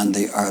Zen and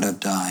the art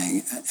of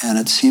dying, and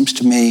it seems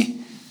to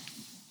me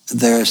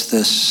there's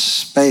this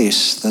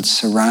space that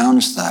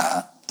surrounds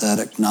that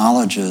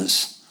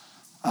acknowledges,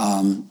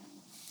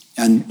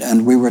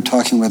 and we were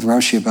talking with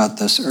Roshi about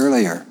this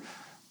earlier,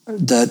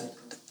 that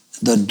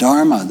the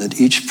dharma that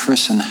each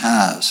person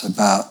has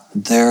about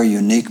their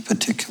unique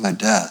particular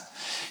death,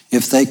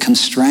 if they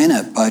constrain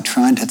it by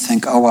trying to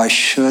think, oh, I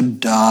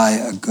should die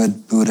a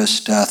good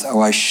Buddhist death,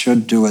 oh, I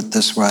should do it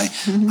this way,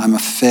 I'm a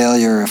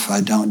failure if I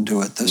don't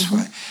do it this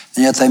way.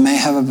 And yet they may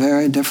have a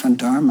very different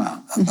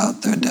dharma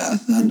about their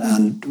death.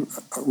 And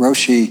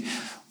Roshi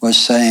was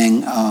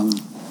saying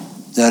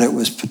that it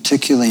was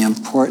particularly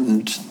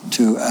important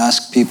to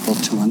ask people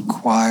to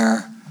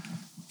inquire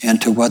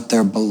into what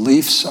their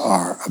beliefs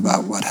are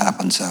about what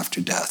happens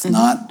after death.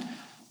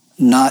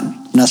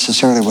 Not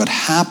necessarily what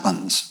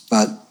happens,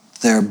 but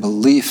their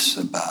beliefs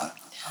about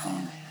it.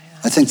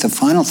 I think the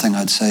final thing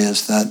I'd say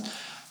is that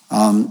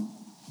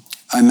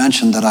I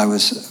mentioned that I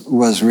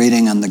was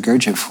reading in the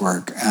Gurdjieff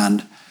work,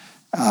 and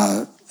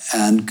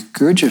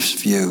Gurdjieff's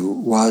view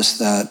was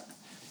that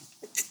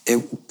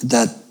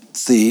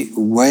the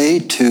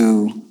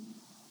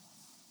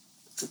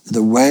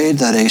way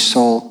that a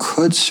soul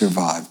could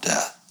survive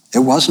death, it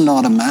wasn't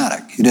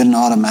automatic. You didn't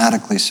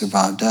automatically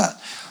survive death.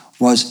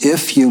 Was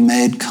if you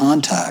made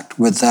contact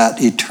with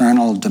that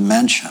eternal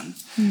dimension.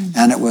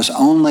 And it was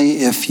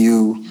only if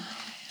you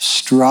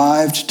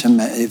strove to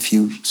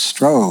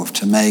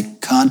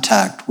make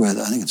contact with,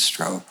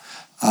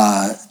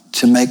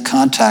 to make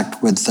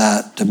contact with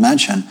that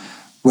dimension,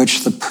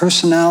 which the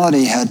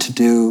personality had to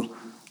do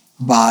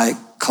by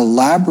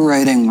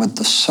collaborating with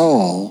the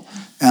soul,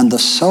 and the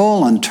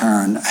soul in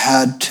turn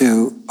had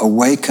to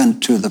awaken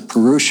to the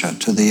Purusha,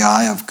 to the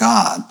eye of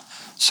God.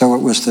 So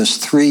it was this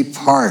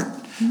three-part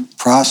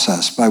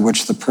process by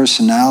which the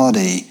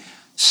personality,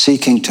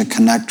 seeking to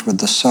connect with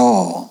the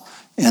soul,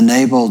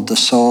 enabled the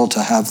soul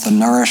to have the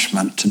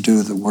nourishment to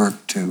do the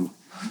work too.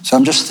 So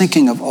I'm just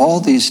thinking of all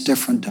these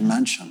different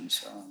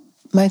dimensions.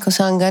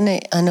 Michael-sanが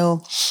ね、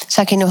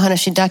さっきの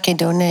話だけ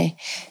どね、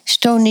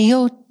人に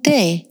よっ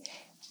て、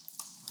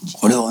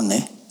これは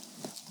ね、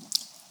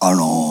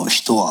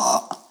人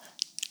は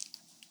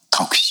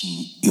確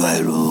信、いわ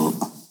ゆる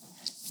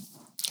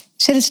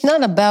said it's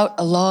not about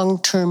a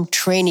long-term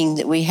training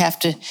that we have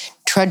to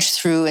trudge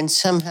through and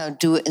somehow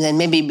do it, and then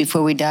maybe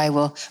before we die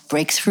we'll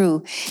break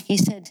through. He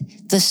said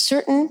the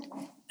certain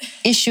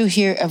issue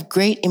here of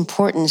great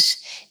importance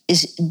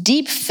is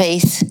deep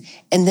faith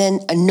and then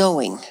a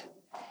knowing.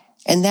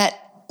 And that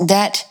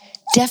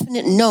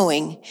definite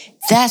knowing,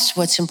 that's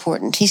what's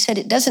important. He said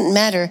it doesn't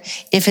matter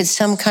if it's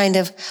some kind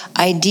of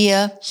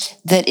idea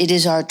that it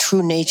is our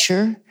true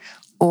nature,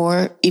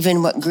 or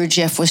even what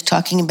Gurdjieff was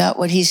talking about,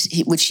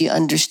 which he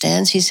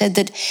understands. He said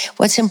that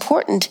what's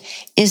important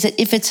is that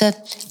if it's an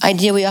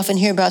idea we often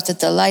hear about,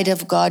 that the light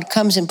of God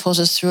comes and pulls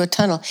us through a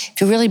tunnel,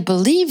 if you really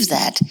believe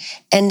that,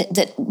 and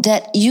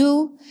that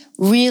you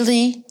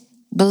really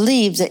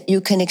believe that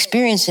you can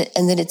experience it,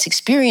 and that it's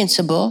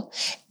experienceable,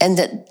 and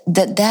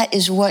that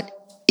is what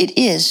it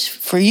is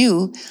for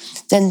you,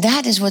 then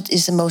that is what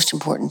is the most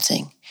important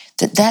thing.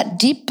 That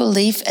deep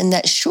belief and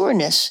that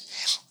sureness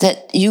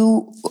that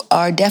you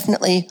are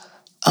definitely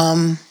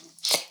have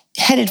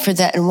headed for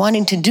that and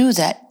wanting to do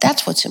that,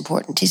 that's what's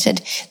important. He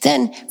said,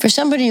 then for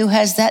somebody who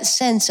has that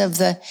sense of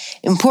the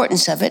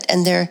importance of it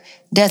and their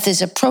death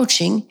is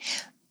approaching,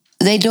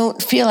 they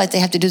don't feel like they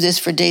have to do this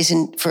for days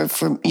and for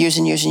years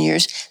and years and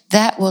years.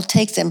 That will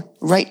take them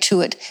right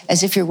to it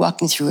as if you're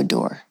walking through a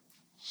door.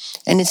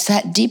 And it's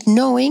that deep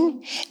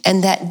knowing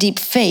and that deep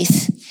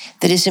faith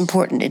that is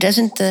important. It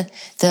doesn't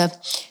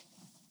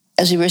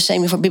as we were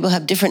saying before, people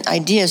have different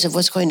ideas of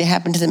what's going to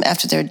happen to them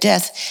after their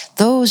death.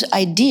 Those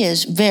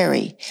ideas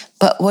vary.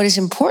 But what is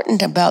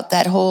important about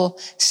that whole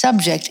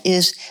subject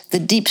is the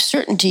deep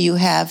certainty you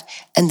have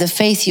and the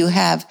faith you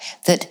have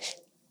that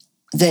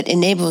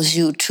enables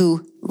you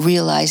to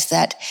realize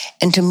that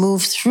and to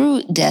move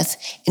through death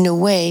in a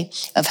way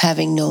of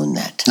having known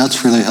that.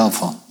 That's really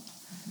helpful.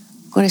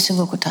 これす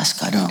ごく助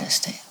かるんで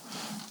すね。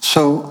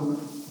So,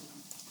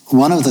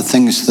 one of the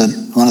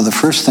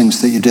first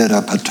things that you did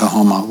up at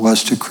Tahoma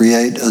was to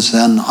create a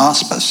Zen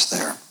hospice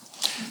there.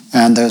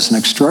 And there's an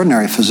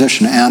extraordinary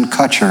physician, Ann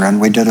Kutcher,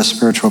 and we did a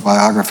spiritual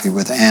biography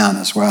with Ann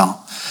as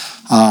well,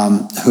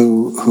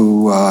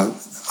 who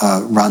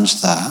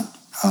runs that,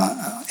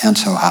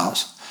 Enso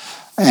House.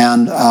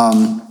 And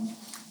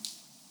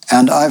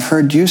I've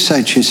heard you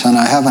say, Chisan,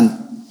 I haven't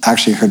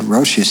actually heard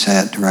Roshi say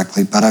it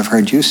directly, but I've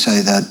heard you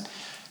say that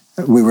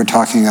we were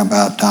talking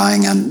about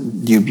dying,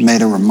 and you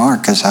made a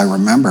remark, as I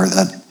remember,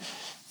 that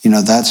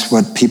that's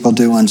what people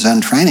do in Zen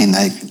training.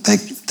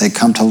 They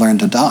come to learn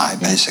to die,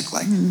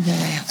 basically.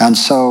 And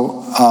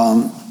so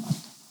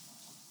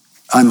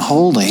I'm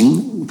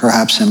holding,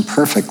 perhaps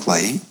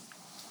imperfectly,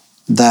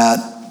 that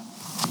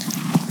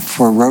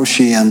for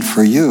Roshi and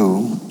for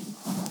you,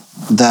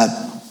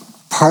 that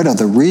part of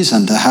the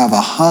reason to have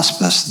a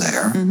hospice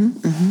there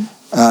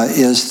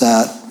is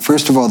that,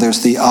 first of all,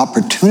 there's the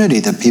opportunity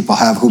that people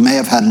have who may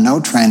have had no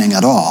training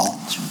at all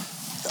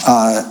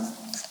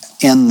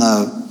in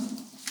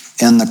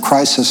the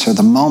crisis or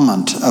the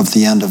moment of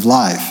the end of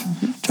life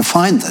to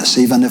find this,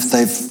 even if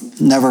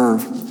they've never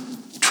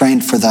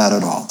trained for that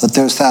at all, that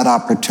there's that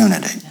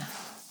opportunity.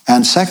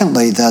 And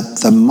secondly, that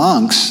the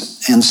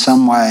monks in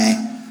some way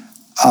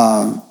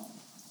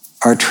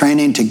are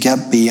training to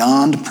get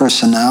beyond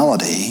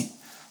personality,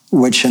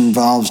 which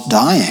involves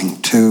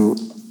dying to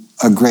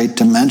a great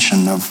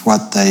dimension of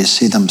what they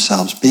see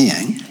themselves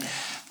being.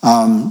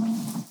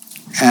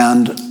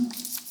 And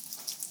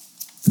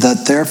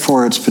that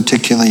therefore it's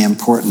particularly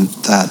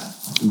important that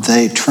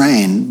they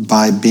train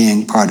by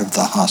being part of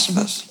the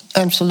hospice.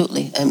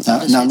 Absolutely.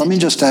 Now let me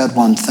just add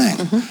one thing,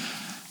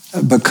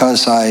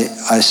 because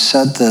I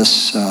said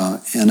this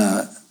in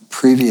a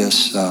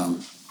previous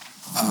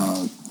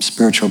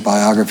spiritual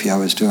biography I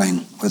was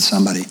doing with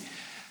somebody.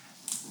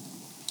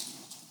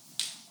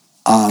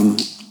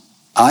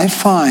 I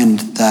find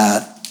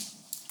that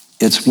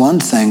it's one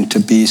thing to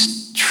be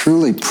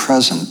truly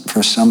present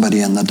for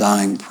somebody in the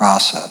dying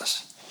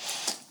process,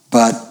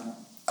 but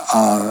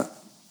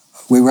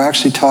we were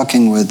actually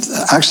talking with,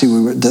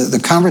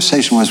 the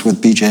conversation was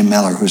with B.J.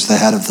 Miller, who's the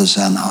head of the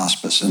Zen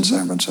Hospice in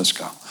San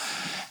Francisco,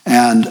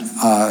 and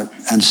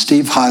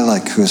Steve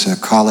Heilig, who's a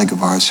colleague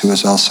of ours who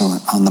is also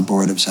on the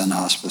board of Zen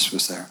Hospice,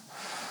 was there.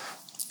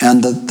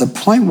 And the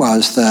point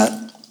was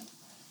that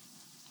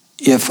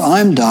if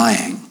I'm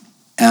dying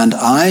and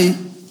I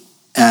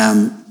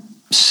am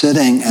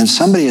sitting and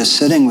somebody is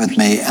sitting with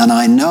me and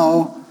I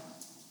know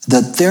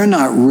that they're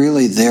not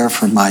really there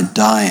for my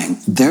dying,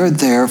 they're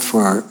there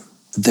for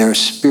their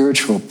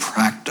spiritual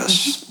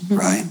practice,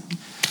 right?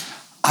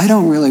 I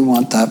don't really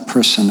want that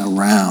person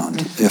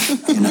around if,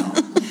 do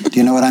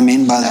you know what I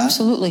mean by that?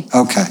 Absolutely.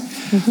 Okay.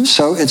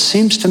 So it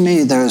seems to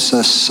me there's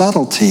a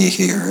subtlety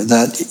here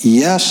that,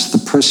 yes, the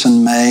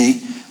person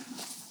may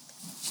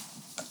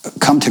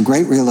come to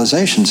great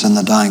realizations in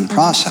the dying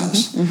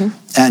process.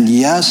 And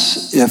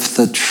yes, if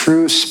the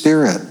true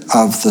spirit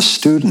of the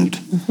student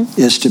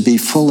is to be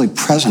fully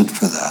present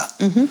for that,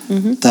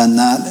 then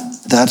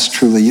that's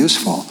truly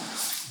useful.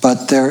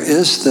 But there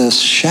is this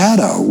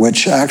shadow,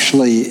 which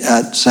actually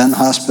at Zen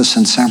Hospice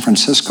in San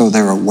Francisco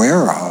they're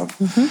aware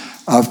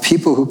of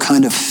people who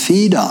kind of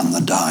feed on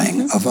the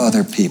dying of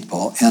other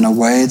people in a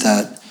way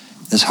that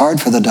is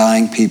hard for the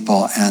dying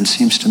people and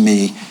seems to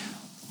me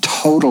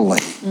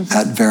totally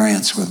at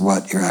variance with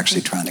what you're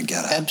actually trying to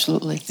get at.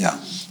 Absolutely. Yeah.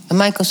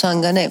 Michael さ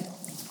んがね、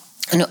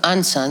ア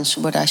ンさん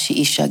素晴らし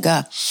い医者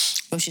が、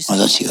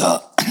私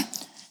が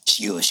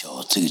修行者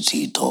を次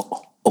々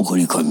と送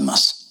り込みま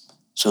す。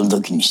その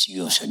時に修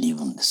行者に言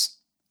うんです。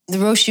The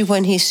Roshi,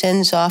 when he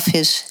sends off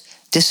his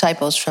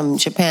disciples from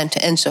Japan to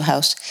Enso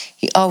House,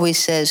 he always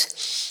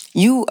says,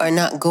 you are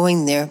not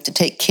going there to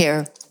take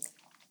care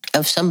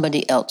of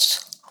somebody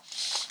else.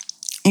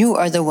 You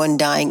are the one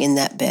dying in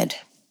that bed.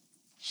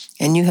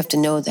 And you have to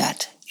know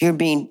that. You're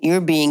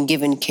being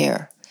given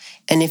care.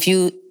 And if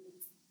you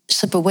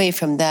slip away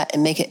from that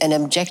and make it an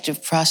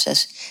objective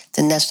process,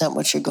 then that's not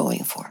what you're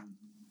going for.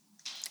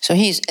 So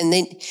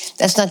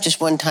that's not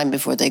just one time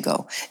before they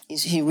go.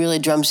 He really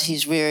drums,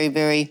 he's very,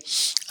 very,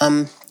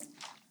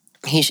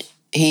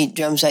 he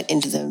drums that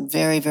into them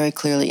very, very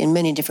clearly in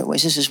many different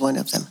ways. This is one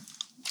of them.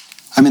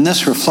 I mean,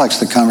 this reflects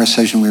the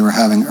conversation we were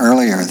having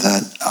earlier,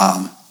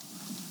 that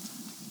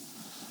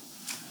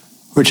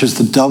which is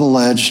the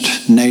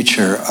double-edged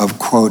nature of,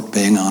 quote,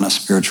 being on a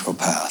spiritual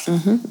path.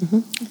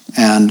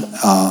 And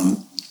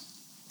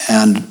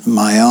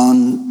my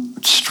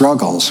own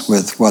struggles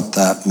with what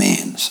that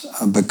means,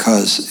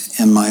 because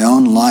in my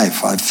own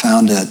life I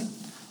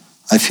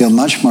feel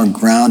much more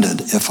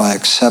grounded if I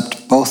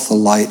accept both the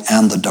light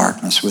and the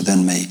darkness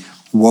within me,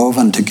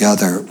 woven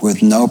together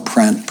with no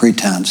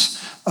pretense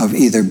of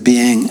either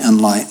being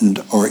enlightened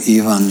or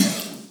even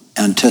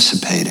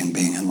anticipating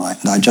being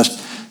enlightened. I just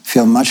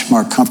feel much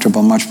more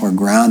comfortable, much more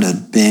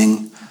grounded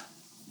being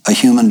a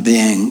human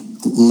being,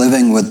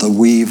 living with the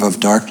weave of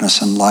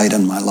darkness and light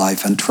in my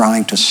life and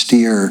trying to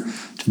steer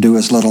to do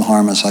as little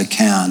harm as I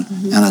can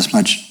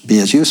and be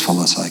as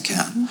useful as I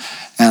can.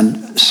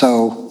 And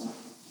so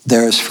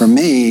there's, for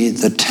me,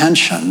 the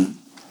tension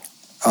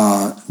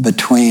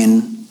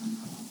between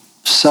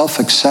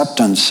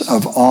self-acceptance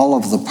of all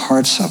of the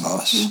parts of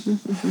us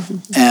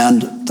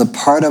and the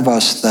part of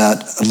us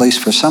that, at least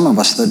for some of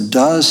us, that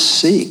does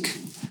seek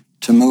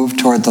to move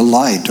toward the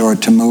light or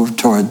to move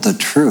toward the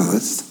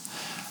truth,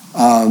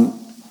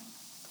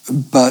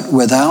 but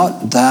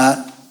without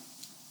that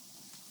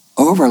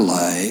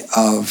overlay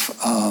of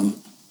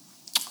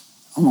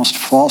almost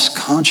false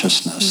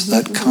consciousness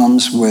that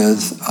comes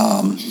with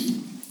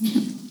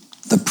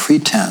the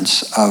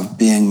pretense of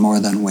being more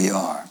than we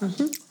are.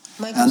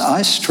 And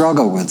I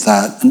struggle with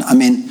that. And I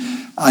mean,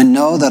 I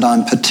know that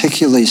I'm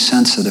particularly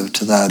sensitive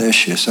to that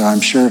issue. So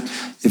I'm sure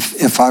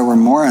if I were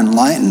more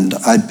enlightened,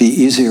 I'd be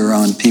easier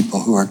on people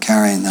who are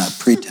carrying that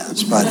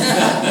pretense. But,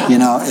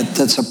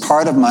 it's a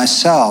part of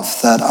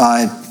myself that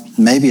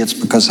maybe it's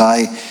because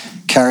I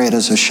carry it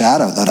as a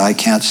shadow that I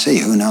can't see.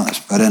 Who knows?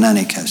 But in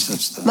any case,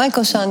 that's the...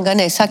 Maiko-san が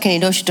ね、先に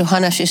ロシと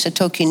話した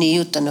時に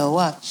言ったの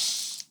は、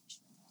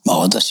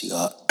私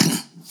が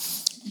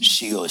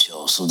修行者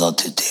を育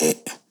てて、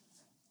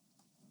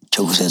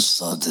直接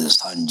育てて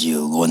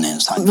35年、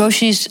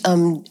Roshi's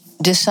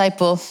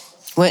disciple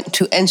went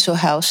to Enso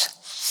House,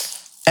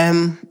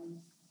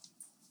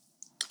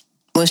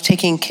 was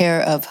taking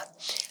care of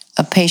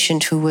a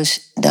patient who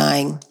was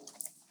dying.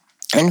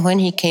 And when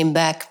he came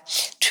back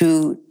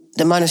to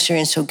the monastery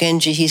in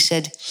Sogenji, he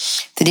said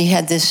that he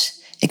had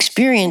this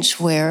experience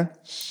where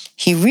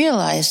he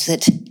realized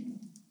that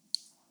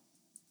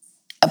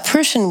a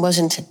person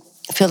wasn't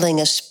filling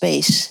a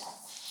space,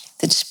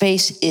 that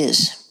space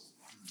is.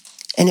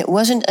 And it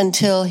wasn't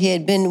until he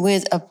had been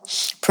with a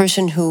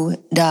person who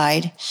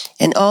died,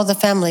 and all the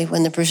family,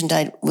 when the person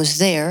died, was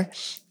there,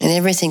 and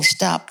everything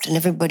stopped, and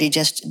everybody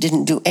just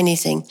didn't do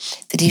anything,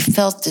 that he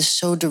felt this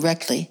so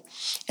directly.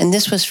 And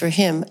this was for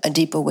him a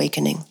deep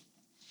awakening.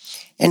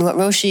 And what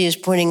Roshi is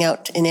pointing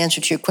out in answer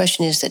to your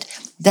question is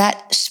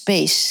that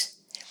space,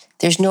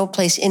 there's no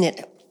place in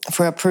it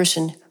for a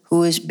person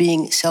who is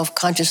being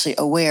self-consciously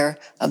aware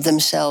of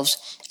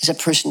themselves as a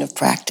person of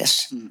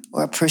practice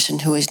or a person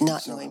who is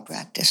not knowing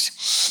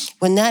practice.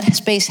 When that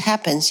space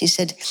happens, he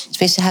said,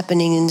 space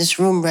happening in this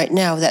room right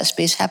now, that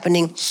space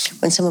happening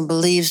when someone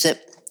believes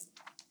that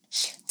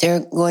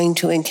they're going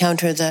to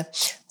encounter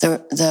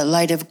the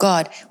light of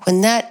God,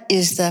 when that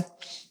is the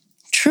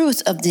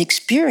truth of the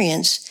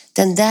experience,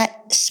 then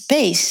that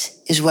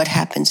space is what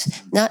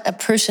happens, not a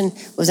person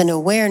with an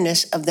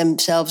awareness of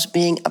themselves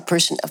being a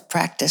person of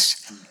practice.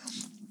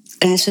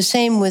 And it's the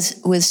same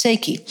with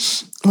Seiki.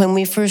 When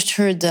we first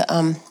heard the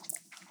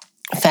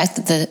fact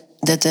that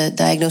the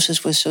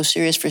diagnosis was so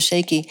serious for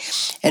Seiki,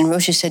 and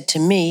Roshi said to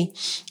me,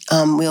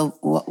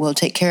 we'll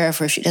take care of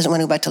her. She doesn't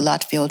want to go back to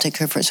Latvia. We'll take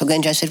care of her. So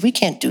Genji, I said, we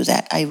can't do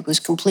that. I was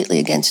completely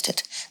against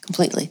it,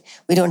 completely.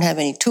 We don't have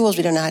any tools.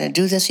 We don't know how to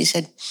do this. He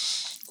said,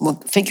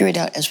 we'll figure it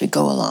out as we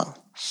go along.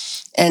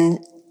 And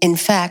in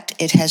fact,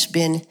 it has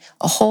been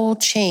a whole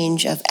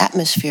change of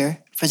atmosphere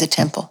for the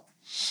temple.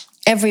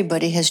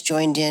 Everybody has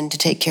joined in to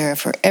take care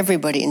of her.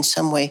 Everybody in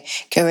some way,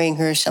 carrying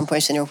her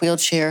someplace in her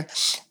wheelchair.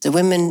 The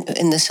women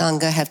in the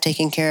Sangha have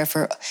taken care of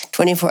her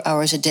 24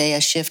 hours a day,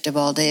 a shift of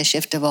all day, a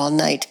shift of all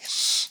night.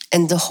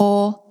 And the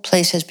whole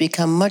place has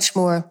become much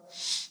more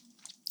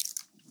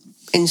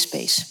in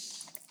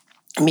space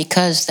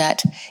because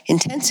that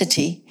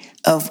intensity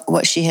of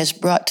what she has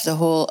brought to the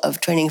whole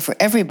of training for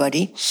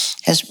everybody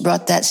has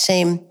brought that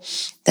same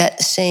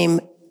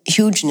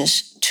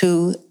hugeness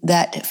to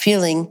that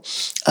feeling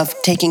of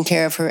taking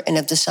care of her and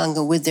of the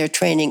Sangha with their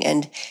training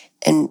and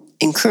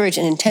encouraged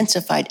and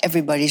intensified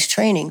everybody's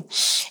training.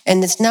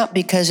 And it's not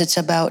because it's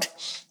about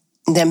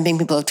them being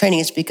people of training,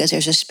 it's because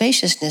there's a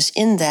spaciousness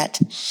in that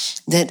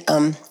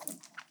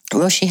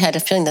Roshi had a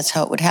feeling that's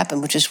how it would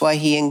happen, which is why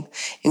he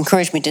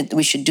encouraged me that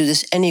we should do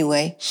this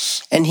anyway.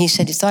 And he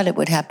said he thought it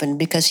would happen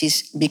because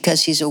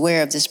he's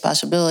aware of this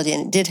possibility,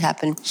 and it did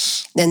happen.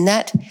 Then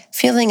that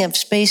feeling of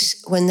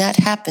space, when that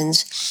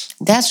happens,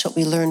 that's what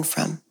we learn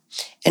from.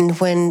 And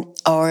when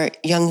our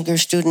younger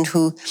student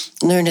who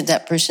learned that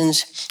that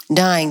person's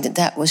dying,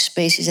 that was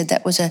space, he said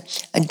that was a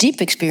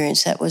deep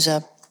experience, that was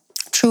a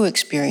true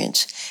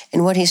experience.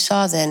 And what he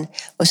saw then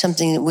was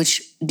something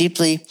which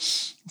deeply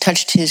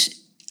touched his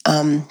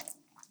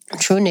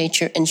true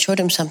nature and showed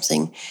him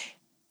something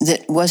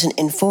that wasn't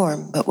in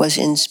form, but was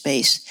in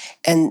space.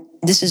 And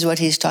this is what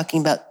he's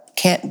talking about,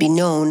 can't be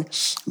known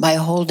by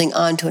holding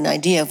on to an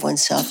idea of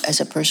oneself as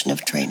a person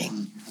of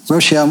training.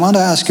 Roshi, I want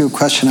to ask you a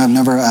question I've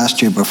never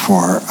asked you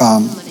before.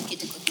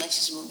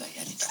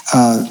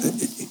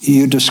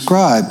 You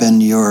describe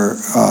in your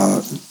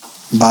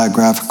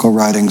biographical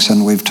writings,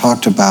 and we've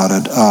talked about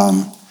it,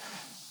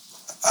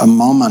 a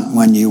moment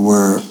when you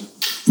were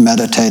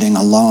meditating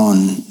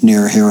alone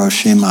near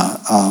Hiroshima,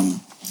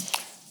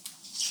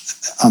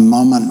 a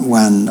moment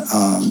when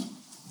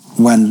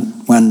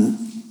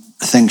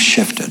things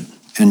shifted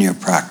in your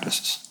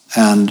practice,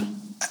 and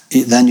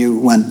then you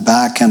went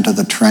back into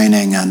the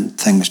training and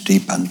things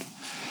deepened.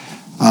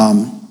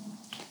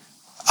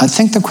 I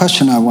think the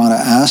question I want to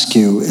ask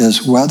you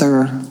is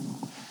whether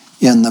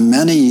in the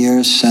many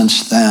years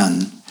since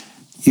then,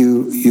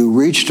 you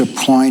reached a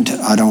point,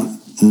 I don't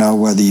know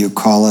whether you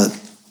call it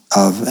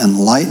of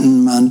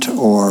enlightenment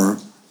or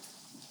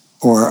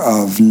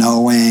of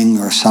knowing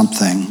or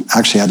something.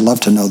 Actually, I'd love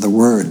to know the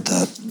word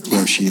that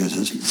Roshi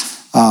uses.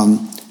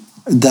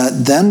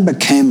 That then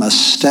became a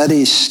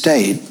steady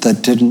state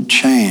that didn't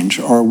change,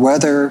 or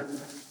whether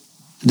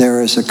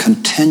there is a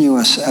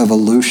continuous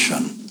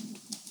evolution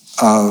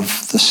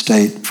of the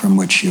state from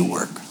which you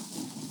work.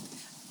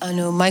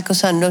 マイコ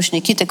さん、ロシ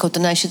に聞いたこと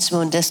ない質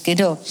問ですけ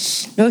ど、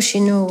ロ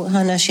シの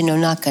話の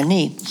中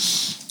に、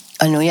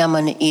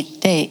山に行っ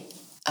て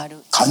ある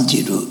感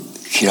じる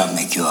ひら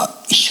めき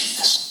は一瞬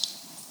です。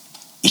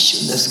一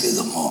瞬ですけれ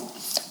ども、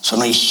そ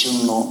の一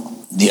瞬の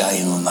出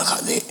会いの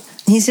中で。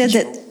He said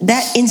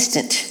that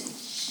instant,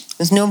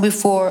 there's no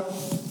before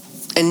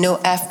and no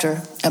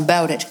after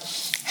about it,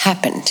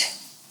 happened.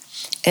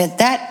 And at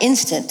that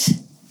instant,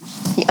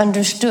 he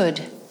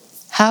understood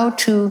how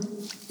to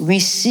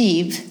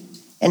receive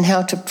and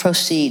how to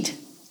proceed.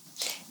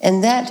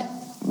 And that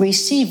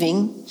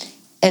receiving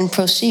and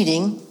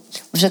proceeding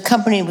was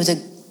accompanied with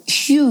a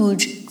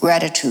huge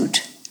gratitude,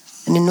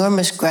 an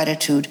enormous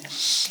gratitude.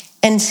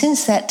 And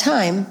since that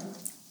time,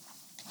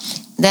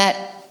 that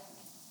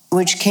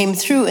which came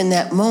through in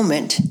that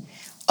moment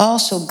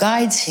also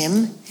guides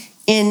him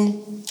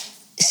in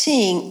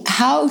seeing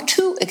how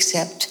to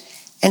accept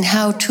and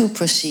how to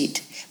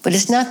proceed. But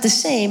it's not the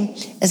same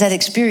as that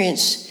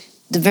experience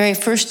the very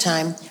first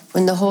time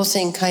when the whole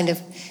thing kind of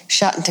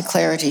shot into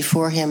clarity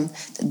for him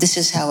that this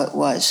is how it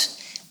was.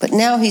 But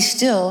now he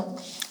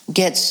still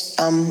gets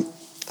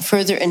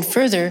further and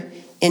further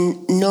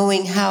in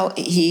knowing how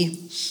he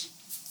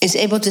is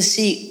able to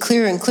see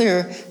clearer and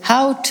clearer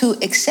how to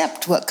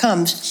accept what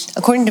comes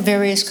according to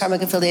various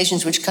karmic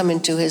affiliations which come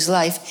into his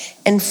life,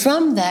 and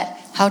from that,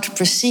 how to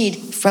proceed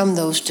from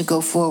those to go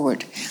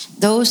forward.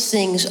 Those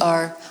things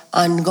are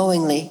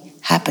ongoingly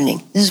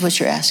happening. This is what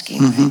you're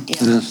asking. Mm-hmm. Right? Yeah.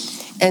 It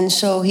is. And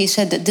so he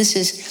said that this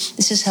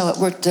is how it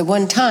worked. The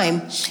one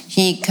time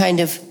he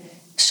kind of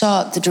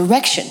saw the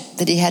direction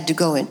that he had to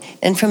go in.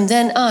 And from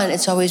then on,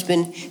 it's always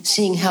been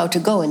seeing how to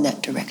go in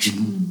that direction.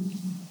 Mm-hmm.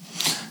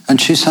 And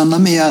Shisan,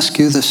 let me ask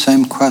you the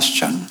same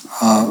question.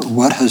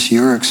 What has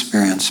your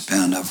experience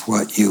been of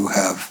what you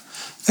have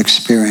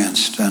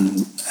experienced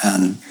and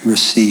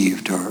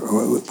received? Or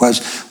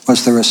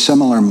was there a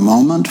similar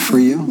moment for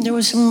you? There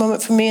was a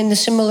moment for me in the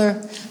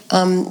similar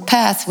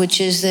path,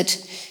 which is that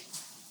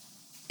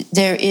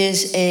there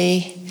is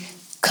a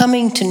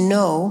coming to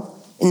know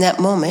in that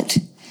moment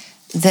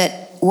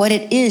that what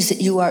it is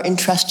that you are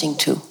entrusting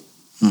to.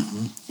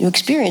 Mm-hmm. You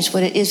experience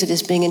what it is that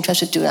is being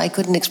entrusted to. I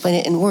couldn't explain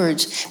it in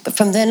words, but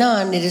from then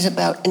on, it is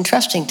about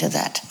entrusting to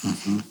that,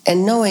 mm-hmm.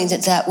 and knowing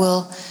that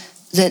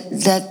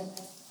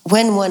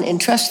when one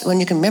entrusts, when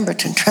you can remember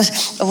to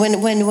entrust,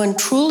 when one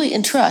truly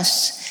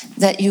entrusts,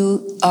 that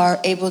you are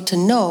able to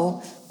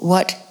know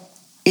what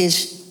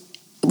is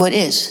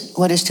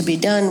to be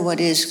done, what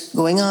is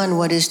going on,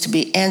 what is to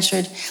be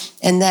answered,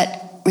 and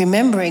that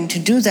remembering to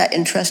do that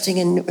entrusting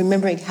and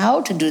remembering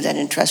how to do that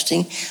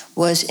entrusting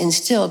was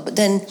instilled. But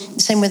then the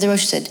same way the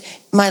Roshi said,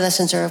 my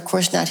lessons are of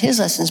course not his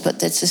lessons,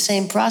 but it's the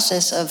same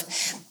process of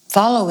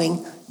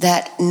following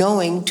that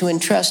knowing to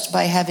entrust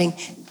by having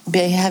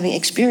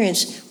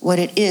experienced what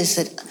it is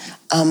that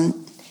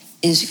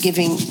is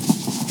giving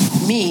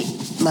me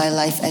my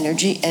life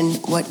energy and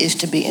what is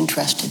to be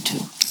entrusted to.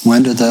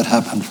 When did that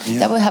happen for you?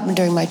 That would happen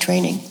during my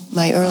training,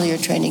 my earlier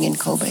training in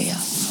Kobe. Yeah.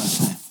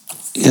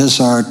 Is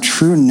our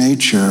true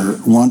nature,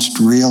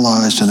 once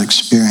realized and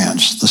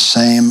experienced, the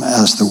same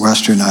as the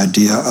Western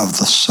idea of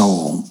the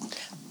soul?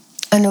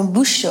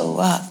 仏性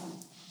は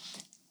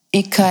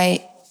一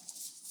回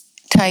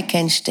体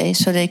験して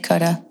それか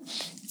ら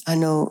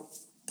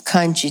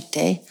感じ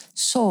て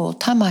soul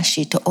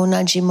魂と同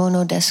じも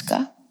のです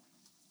か？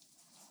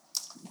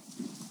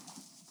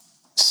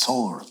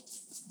 soul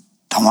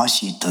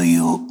魂とい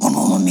うも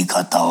のの見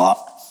方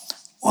は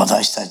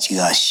私たち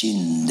が死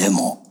んで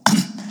も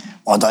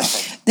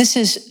This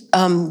is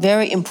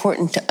very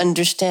important to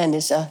understand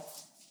as a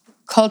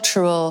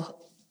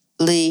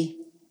culturally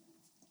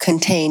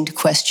contained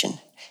question.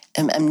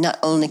 And not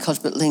only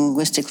culturally but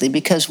linguistically,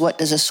 because what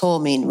does a soul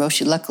mean?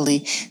 Roshi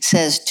luckily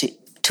says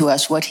to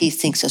us what he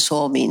thinks a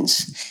soul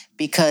means,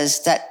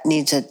 because that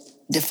needs a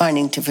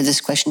defining for this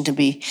question to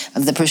be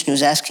of the person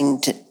who's asking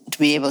to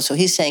be able. So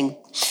he's saying,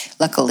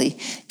 luckily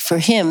for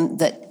him,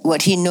 that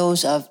what he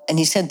knows of, and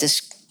he said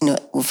this,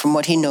 from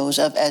what he knows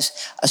of as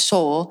a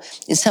soul,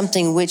 is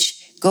something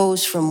which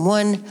goes from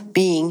one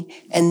being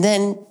and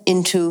then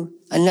into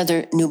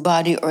another new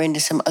body or into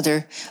some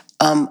other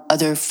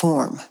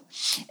form.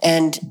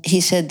 And he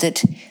said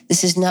that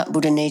this is not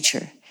Buddha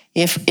nature.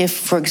 If,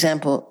 for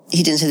example,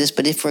 he didn't say this,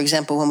 but if, for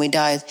example, when we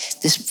die,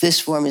 this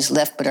form is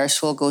left, but our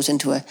soul goes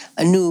into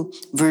a new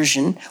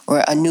version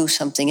or a new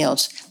something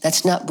else,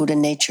 that's not Buddha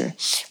nature.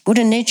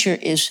 Buddha nature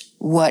is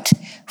what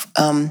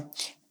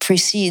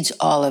precedes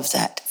all of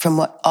that, from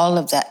what all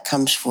of that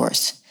comes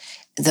forth.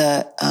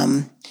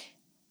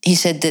 He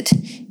said that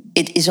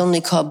it is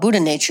only called Buddha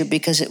nature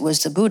because it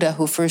was the Buddha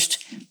who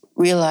first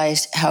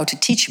realized how to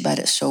teach about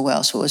it so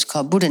well. So it was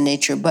called Buddha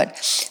nature. But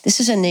this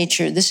is a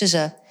nature, this is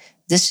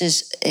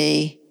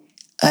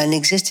an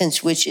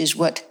existence which is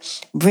what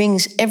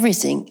brings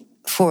everything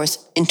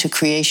forth into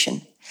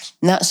creation,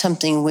 not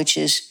something which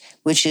is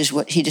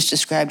what he just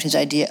described his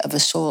idea of a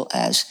soul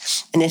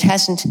as. And it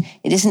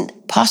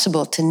isn't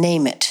possible to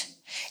name it.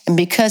 And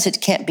because it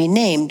can't be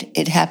named,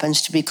 it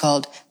happens to be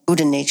called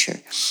Buddha nature.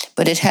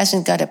 But it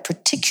hasn't got a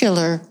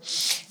particular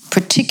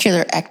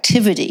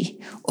activity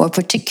or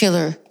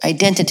particular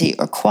identity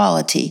or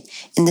quality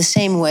in the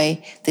same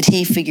way that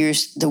he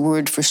figures the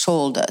word for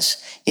soul does.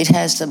 It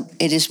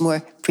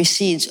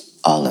precedes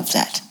all of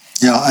that.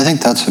 Yeah, I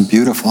think that's a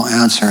beautiful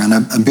answer and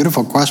a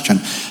beautiful question.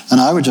 And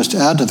I would just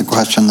add to the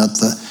question that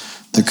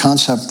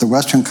the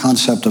Western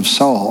concept of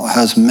soul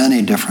has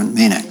many different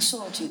meanings.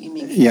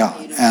 Yeah,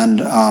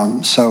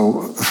 and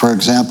so, for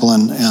example,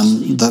 in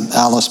the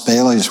Alice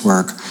Bailey's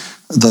work,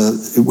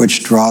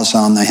 which draws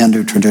on the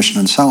Hindu tradition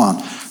and so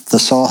on, the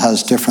soul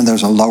has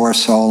there's a lower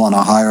soul and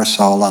a higher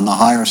soul, and the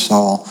higher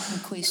soul,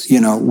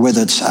 with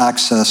its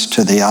access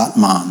to the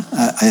Atman,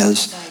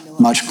 is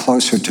much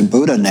closer to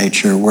Buddha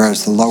nature,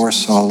 whereas the lower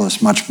soul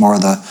is much more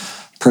the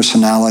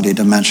personality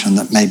dimension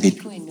that may be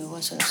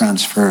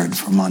transferred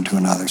from one to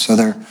another. So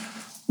there are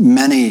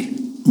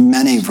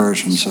many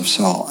versions of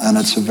soul, and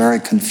it's a very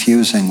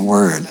confusing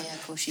word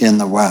in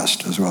the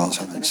West as well as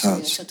everything. So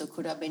it's,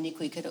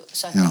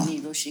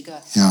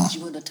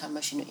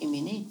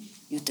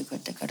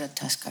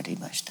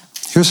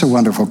 Here's a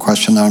wonderful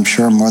question that I'm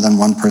sure more than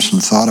one person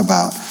thought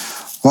about.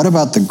 What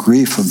about the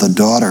grief of the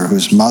daughter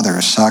whose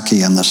mother,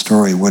 Saki, in the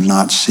story, would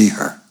not see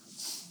her?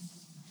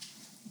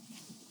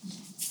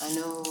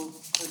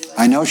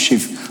 I know she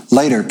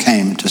later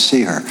came to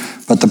see her,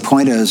 but the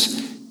point is,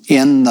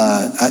 in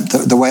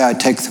the way I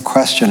take the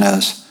question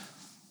is,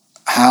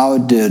 how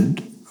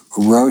did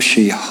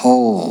Roshi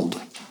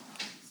hold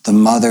the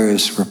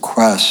mother's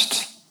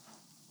request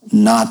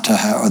not to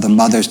have, or the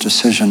mother's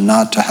decision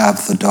not to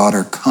have the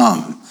daughter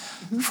come?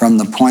 From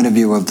the point of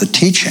view of the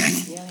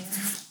teaching,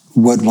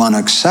 would one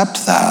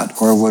accept that,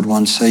 or would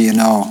one say,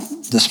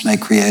 this may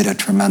create a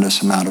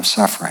tremendous amount of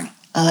suffering?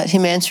 I'll let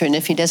him answer, and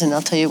if he doesn't,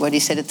 I'll tell you what he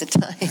said at the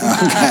time. Okay.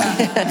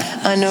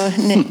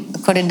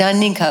 これ何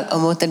人か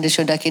思ってるでし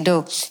ょうだけ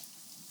ど、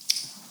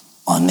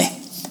本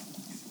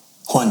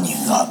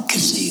人が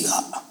決意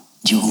が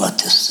自分が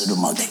徹する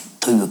まで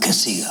という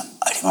決意が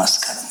あります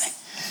からね。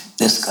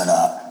ですか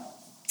ら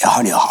や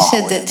はり母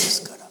親で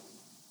すから。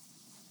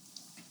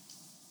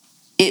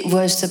It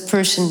was the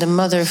person, the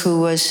mother, who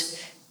was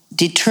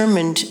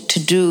determined to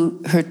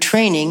do her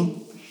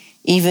training,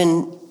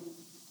 even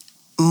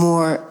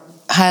more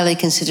highly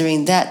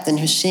considering that than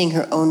her seeing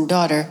her own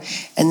daughter,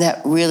 and that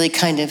really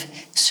kind of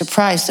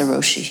surprised the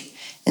Roshi.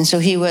 And so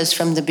he was,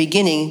 from the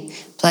beginning,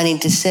 planning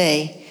to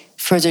say,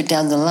 further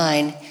down the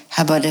line,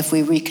 how about if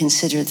we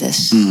reconsider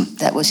this?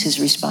 That was his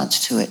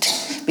response to it,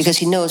 because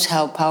he knows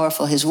how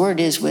powerful his word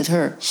is with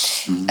her.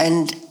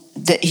 And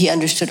that he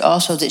understood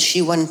also that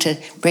she wanted to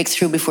break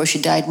through before she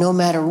died, no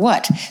matter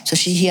what. So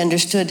he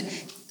understood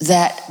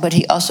that, but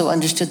he also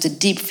understood the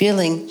deep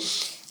feeling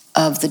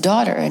of the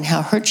daughter and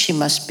how hurt she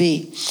must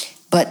be.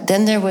 But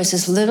then there was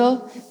this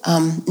little,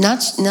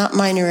 not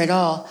minor at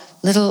all,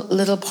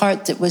 little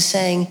part that was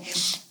saying,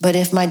 but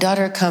if my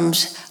daughter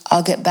comes,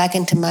 I'll get back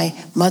into my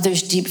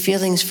mother's deep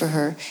feelings for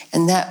her,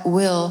 and that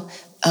will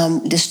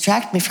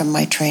distract me from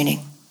my training.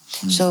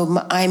 So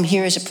I'm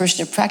here as a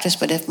person of practice,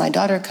 but if my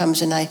daughter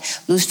comes and I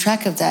lose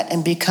track of that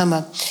and become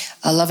a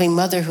loving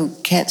mother who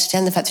can't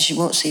stand the fact that she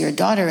won't see her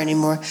daughter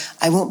anymore,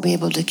 I won't be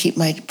able to keep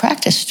my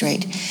practice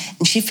straight.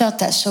 And she felt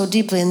that so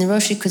deeply, and the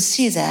Roshi could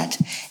see that.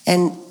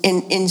 And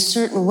in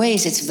certain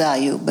ways it's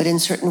value, but in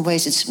certain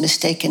ways it's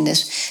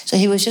mistakenness. So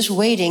he was just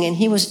waiting, and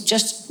he was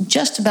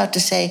just about to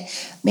say,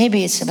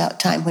 maybe it's about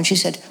time, when she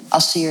said, I'll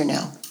see her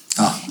now.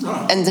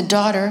 Oh. And the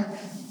daughter...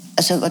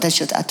 And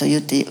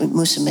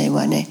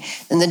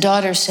the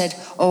daughter said,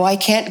 oh, I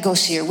can't go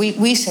see her.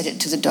 We said it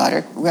to the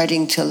daughter,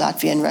 writing to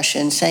Latvia and Russia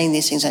and saying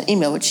these things on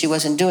email, which she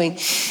wasn't doing.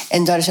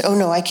 And the daughter said, oh,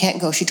 no, I can't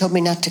go. She told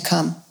me not to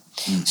come.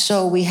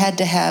 So we had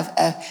to have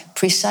a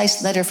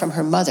precise letter from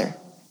her mother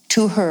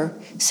to her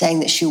saying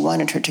that she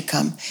wanted her to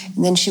come.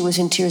 And then she was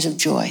in tears of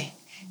joy.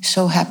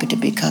 So happy to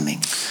be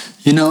coming.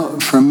 You know,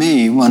 for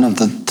me, one of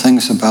the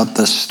things about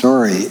this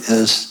story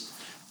is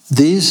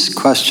these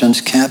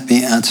questions can't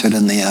be answered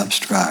in the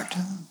abstract.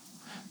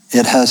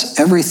 It has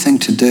everything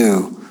to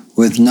do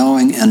with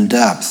knowing in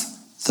depth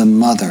the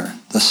mother,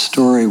 the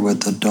story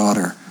with the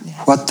daughter,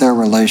 what their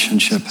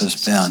relationship has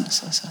been,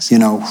 you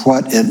know,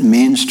 what it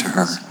means to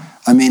her.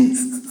 I mean,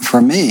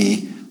 for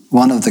me,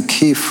 one of the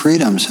key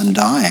freedoms in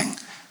dying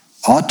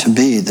ought to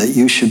be that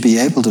you should be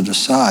able to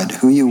decide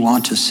who you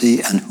want to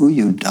see and who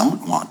you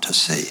don't want to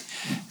see,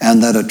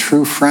 and that a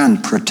true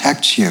friend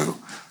protects you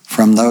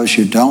from those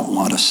you don't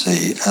want to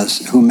see,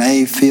 who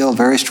may feel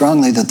very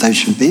strongly that they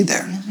should be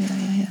there.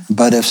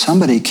 But if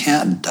somebody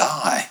can't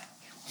die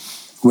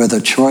with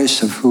a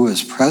choice of who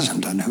is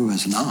present and who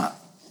is not,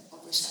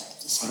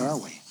 what are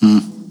we?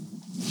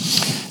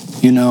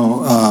 You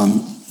know,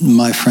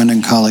 my friend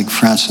and colleague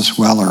Francis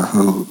Weller,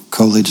 who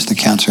co-leads the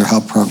Cancer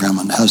Help Program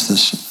and has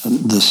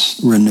this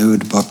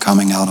renewed book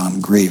coming out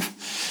on grief,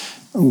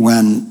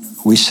 when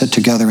we sit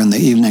together in the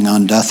evening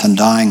on death and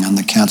dying on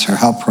the Cancer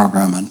Help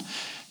Program, and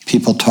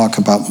people talk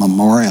about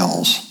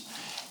memorials,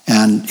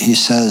 and he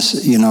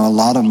says, you know, a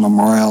lot of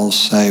memorials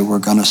say we're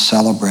going to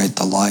celebrate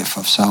the life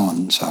of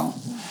so-and-so.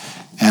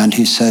 And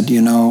he said,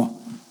 you know,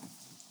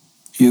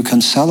 you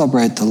can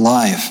celebrate the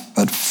life,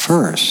 but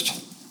first,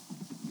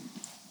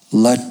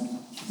 let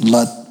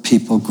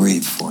people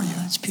grieve for you.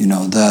 You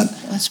know,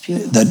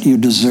 that you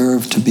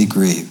deserve to be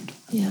grieved.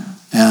 Yeah.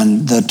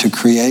 And that to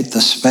create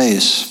the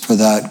space for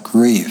that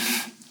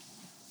grief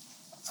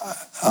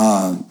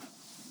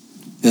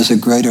is a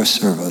greater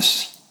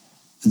service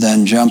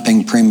than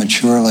jumping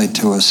prematurely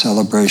to a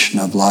celebration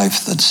of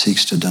life that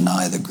seeks to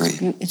deny the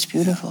grief. It's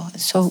beautiful.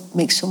 It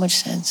makes so much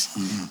sense.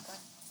 Mm-hmm.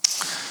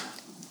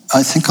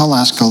 I think I'll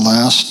ask a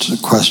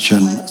last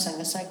question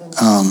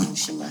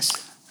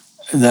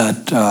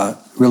that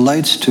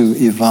relates to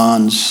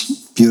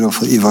Yvonne's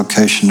beautiful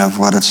evocation of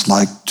what it's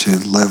like to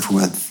live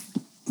with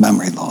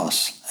memory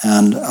loss.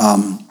 And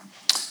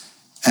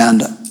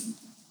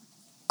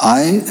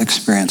I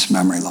experienced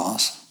memory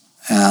loss.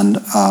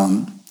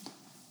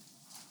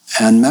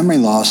 And memory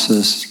loss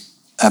is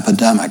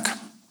epidemic,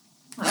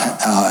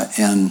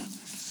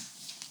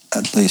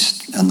 at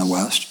least in the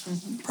West,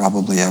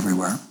 probably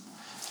everywhere.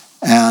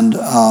 And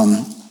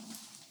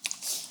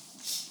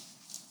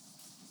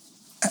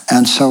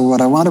so what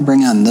I want to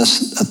bring in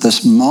at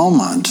this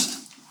moment,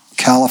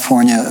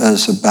 California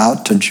is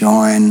about to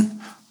join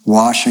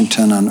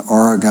Washington and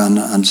Oregon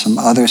and some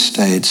other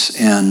states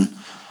in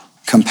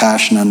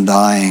compassion and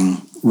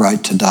dying,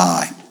 right to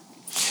die.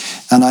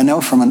 And I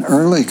know from an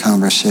early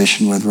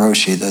conversation with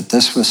Roshi that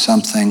this was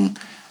something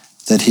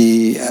that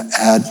he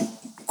had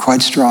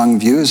quite strong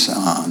views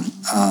on.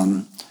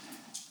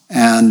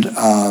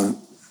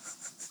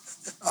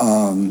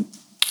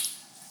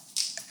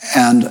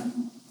 And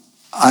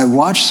I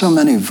watched so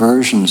many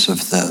versions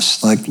of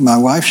this. Like my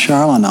wife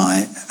Charlotte and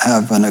I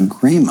have an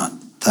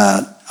agreement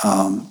that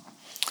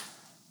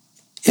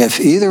if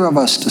either of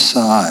us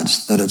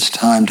decides that it's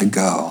time to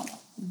go,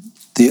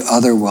 the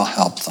other will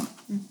help them.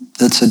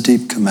 It's a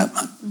deep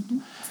commitment.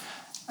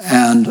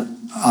 And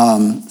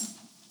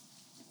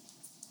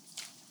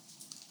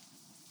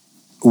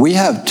we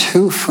have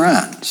two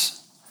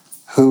friends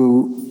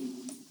who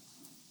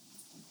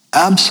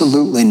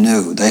absolutely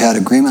knew, they had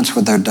agreements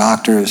with their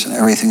doctors and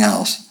everything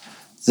else,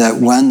 that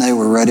when they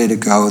were ready to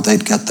go,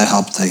 they'd get the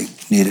help they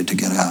needed to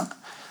get out.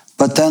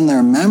 But then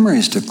their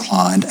memories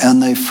declined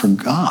and they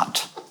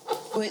forgot.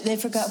 Wait, they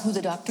forgot who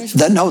the doctors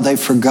were? No, they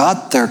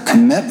forgot their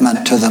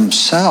commitment to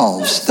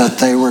themselves that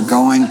they were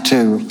going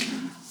to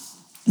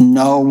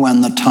know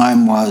when the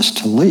time was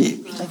to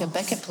leave. Like a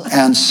Beckett plan.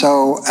 And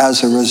so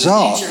as a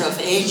result, The nature of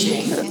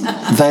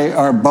aging. they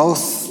are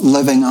both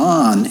living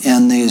on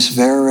in these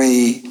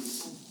very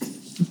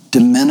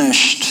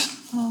diminished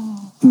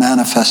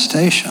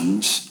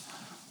manifestations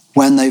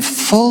when they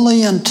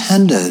fully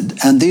intended,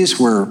 and these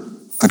were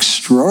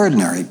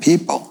extraordinary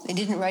people. They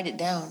didn't write it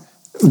down.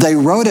 They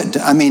wrote it,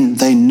 I mean,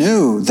 they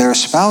knew, their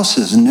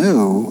spouses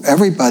knew,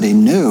 everybody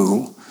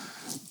knew,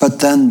 but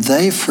then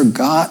they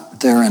forgot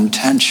their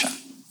intention,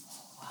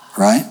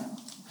 right?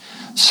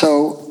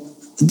 So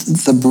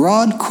the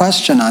broad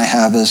question I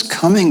have is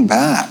coming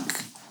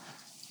back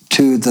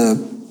to the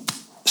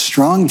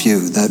strong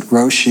view that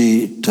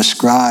Roshi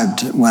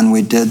described when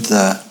we did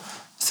the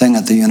thing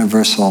at the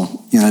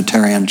Universal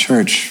Unitarian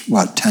Church,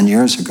 10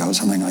 years ago,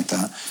 something like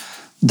that,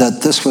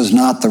 that this was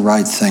not the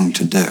right thing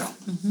to do.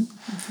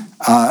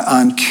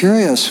 I'm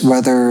curious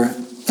whether,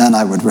 and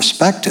I would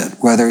respect it,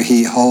 whether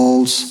he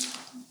holds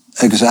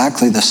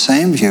exactly the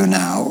same view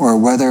now or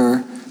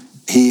whether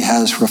he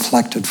has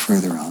reflected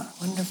further on it.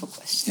 Wonderful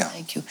question. Yeah.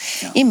 Thank you.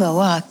 Yeah. 今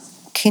は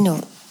昨日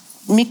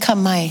3日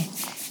前、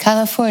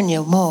カリフォルニ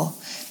アも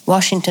ワ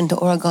シントンと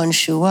オレゴン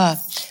州は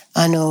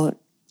安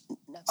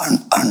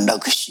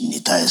楽死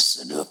に対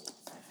する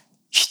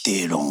否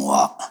定論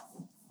は、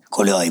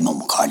これは今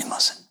も変わりま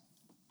せん。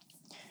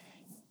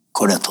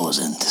これは当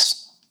然です。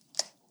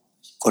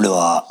これ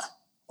は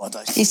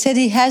私。He said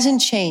he hasn't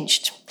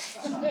changed,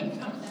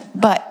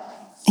 but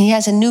he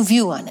has a new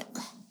view on it.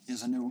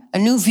 a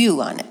new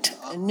view on it.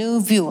 A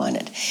new view on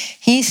it.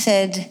 He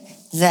said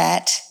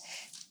that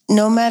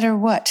no matter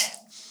what,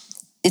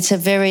 it's a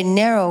very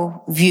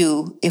narrow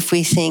view if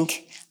we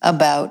think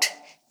about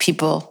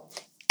people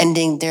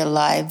ending their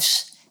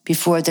lives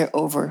before they're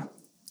over,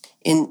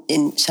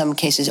 in some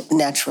cases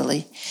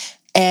naturally.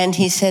 And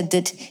he said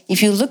that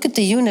if you look at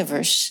the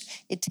universe,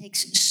 it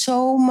takes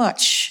so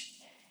much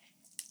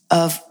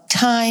of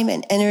time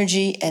and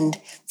energy and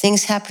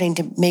things happening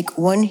to make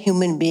one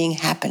human being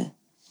happen.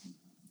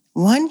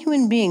 One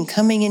human being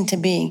coming into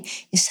being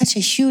is such a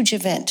huge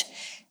event.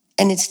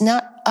 And it's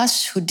not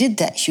us who did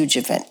that huge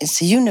event, it's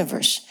the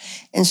universe.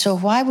 And so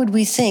why would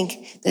we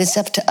think that it's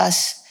up to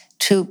us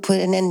to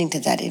put an ending to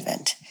that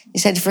event? He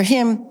said for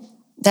him,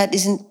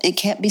 it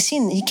can't be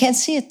seen. He can't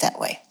see it that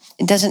way.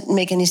 It doesn't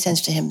make any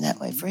sense to him that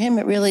way. For him,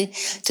 it really,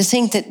 to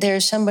think that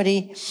there's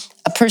somebody,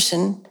 a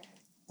person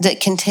that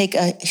can take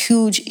a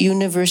huge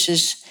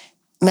universe's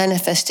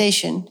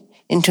manifestation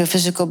into a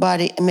physical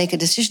body and make a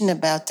decision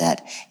about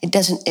that, it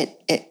doesn't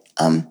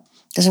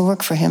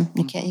work for him.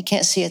 He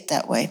can't see it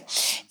that way.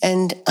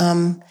 And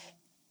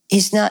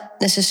he's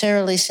not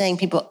necessarily saying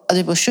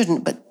other people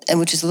shouldn't,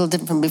 which is a little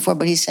different from before,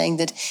 but he's saying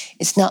that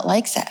it's not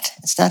like that.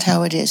 It's not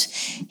how it is.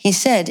 He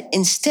said,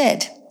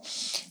 instead,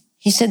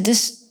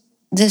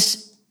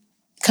 this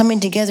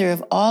coming together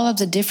of all of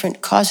the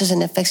different causes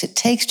and effects it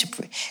takes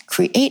to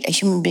create a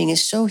human being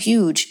is so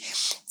huge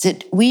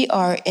that we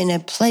are in a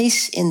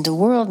place in the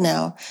world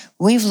now,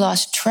 we've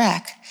lost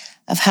track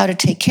of how to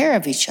take care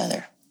of each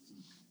other.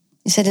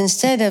 He said,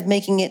 instead of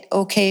making it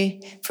okay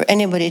for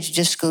anybody to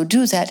just go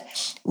do that,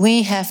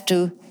 we have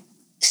to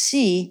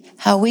see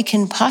how we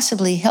can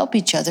possibly help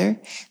each other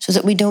so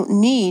that we don't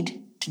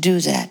need to do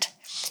that.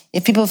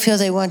 If people feel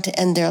they want to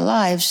end their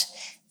lives,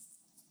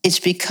 it's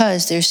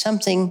because there's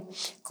something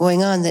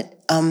going on that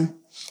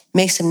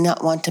makes them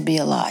not want to be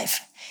alive.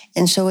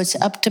 And so it's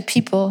up to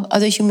people,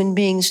 other human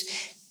beings.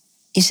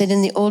 He said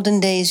in the olden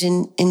days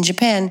in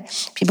Japan,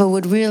 people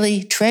would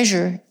really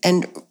treasure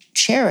and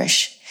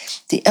cherish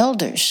the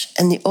elders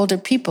and the older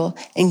people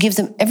and give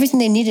them everything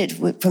they needed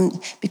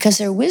because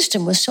their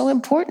wisdom was so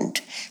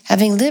important.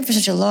 Having lived for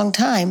such a long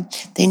time,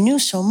 they knew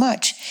so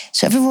much.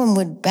 So everyone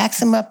would back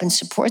them up and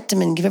support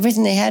them and give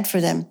everything they had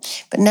for them.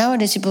 But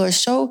nowadays, people are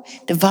so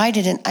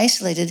divided and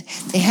isolated,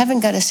 they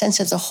haven't got a sense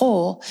of the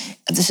whole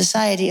of the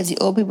society of the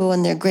old people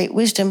and their great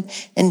wisdom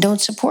and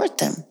don't support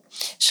them.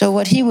 So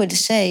what he would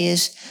say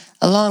is,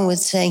 along with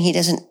saying he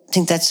doesn't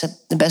think that's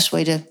the best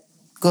way to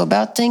go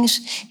about things,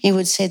 he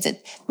would say that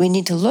we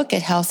need to look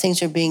at how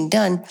things are being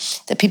done,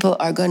 that people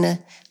are going to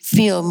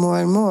feel more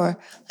and more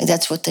like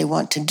that's what they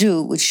want to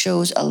do, which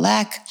shows a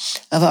lack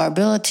of our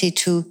ability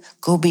to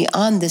go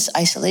beyond this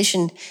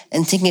isolation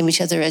and thinking of each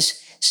other as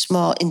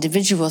small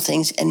individual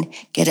things and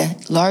get a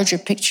larger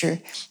picture,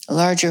 a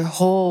larger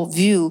whole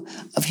view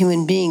of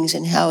human beings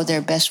and how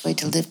their best way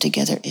to live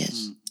together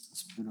is.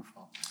 It's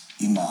beautiful.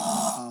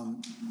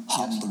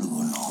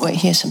 Wait,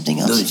 here's something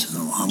else.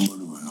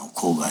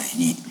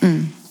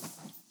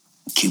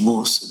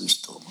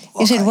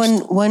 He said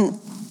one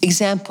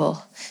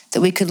example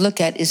that we could look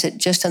at is that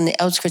just on the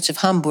outskirts of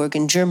Hamburg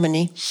in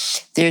Germany,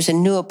 there's a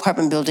new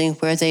apartment building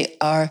where they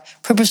are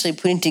purposely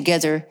putting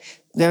together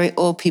very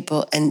old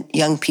people and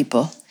young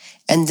people,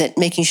 and that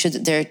making sure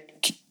that they're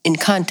in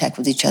contact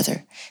with each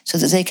other so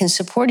that they can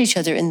support each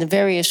other in the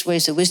various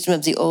ways, the wisdom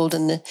of the old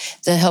and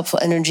the helpful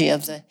energy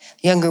of the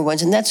younger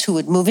ones. And that's who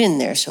would move in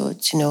there. So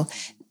it's,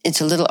 it's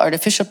a little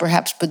artificial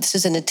perhaps, but this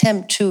is an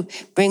attempt to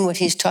bring what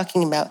he's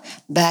talking about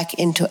back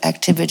into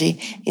activity.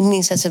 It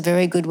means that's a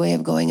very good way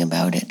of going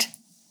about it.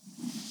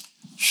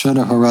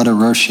 Shodo Harada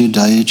Roshi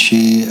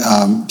Daiichi,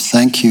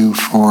 thank you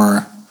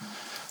for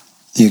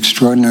the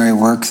extraordinary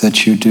work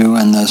that you do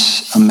and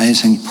this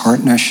amazing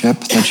partnership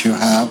that you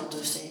have.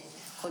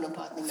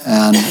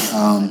 And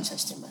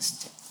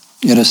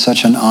it is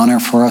such an honor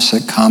for us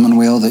at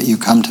Commonweal that you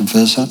come to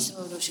visit.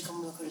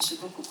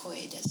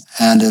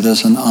 And it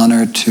is an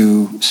honor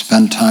to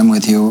spend time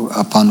with you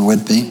up on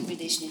Whidbey.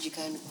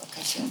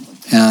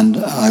 And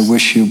I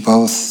wish you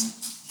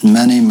both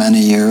many, many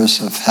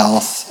years of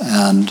health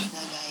and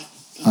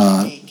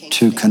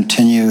to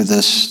continue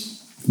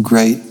this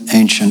great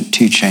ancient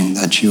teaching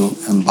that you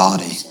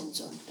embody.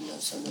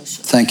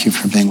 Thank you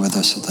for being with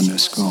us at the new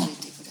school.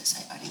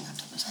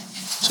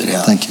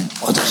 Thank you.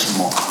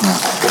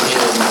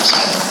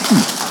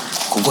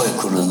 ここへ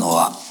来るの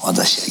は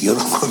私は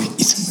喜び、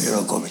いつ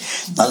も喜び。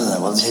なぜな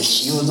ら私は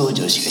修行道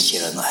場しか知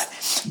らない。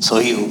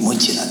そういう無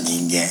知な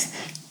人間、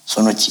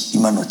その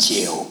今の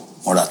知恵を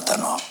もらった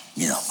のは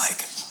皆マイ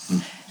ケ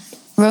ル。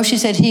Roshi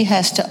said he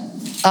has to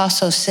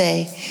also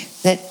say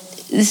that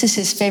this is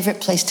his favorite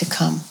place to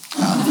come.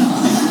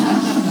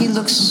 He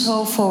looks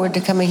so forward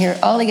to coming here.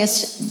 All he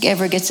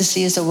ever gets to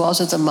see is the walls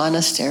of the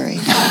monastery.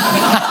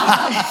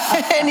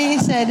 and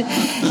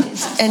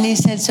he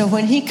said, so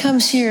when he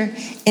comes here,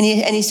 and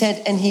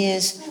he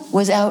is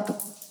without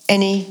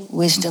any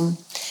wisdom,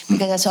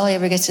 because that's all he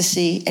ever gets to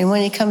see. And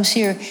when he comes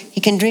here,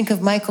 he can drink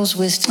of Michael's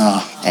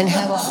wisdom and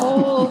have a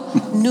whole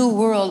new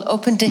world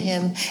open to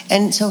him.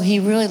 And so he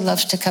really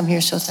loves to come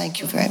here. So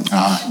thank you very much.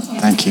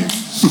 Thank you.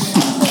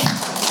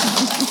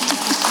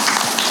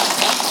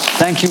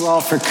 Thank you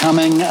all for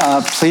coming.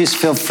 Please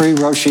feel free.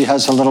 Roshi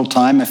has a little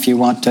time if you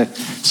want to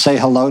say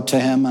hello to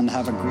him and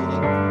have a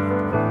greeting.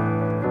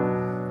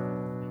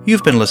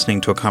 You've been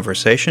listening to a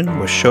conversation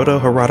with Shodo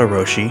Harada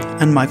Roshi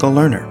and Michael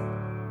Lerner.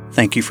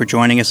 Thank you for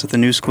joining us at the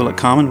New School at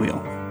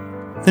Commonweal.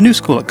 The New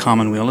School at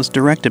Commonweal is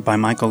directed by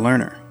Michael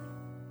Lerner.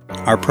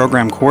 Our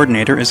program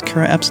coordinator is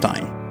Kara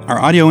Epstein. Our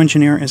audio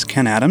engineer is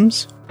Ken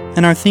Adams.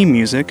 And our theme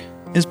music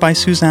is by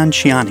Suzanne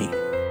Ciani.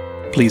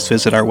 Please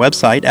visit our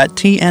website at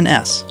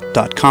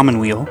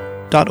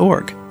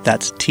tns.commonweal.org.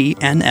 That's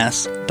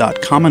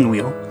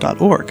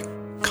tns.commonweal.org.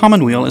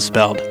 Commonweal is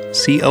spelled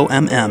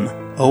COMMONWEAL.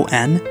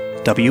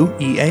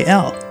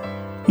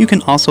 You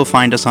can also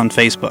find us on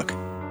Facebook.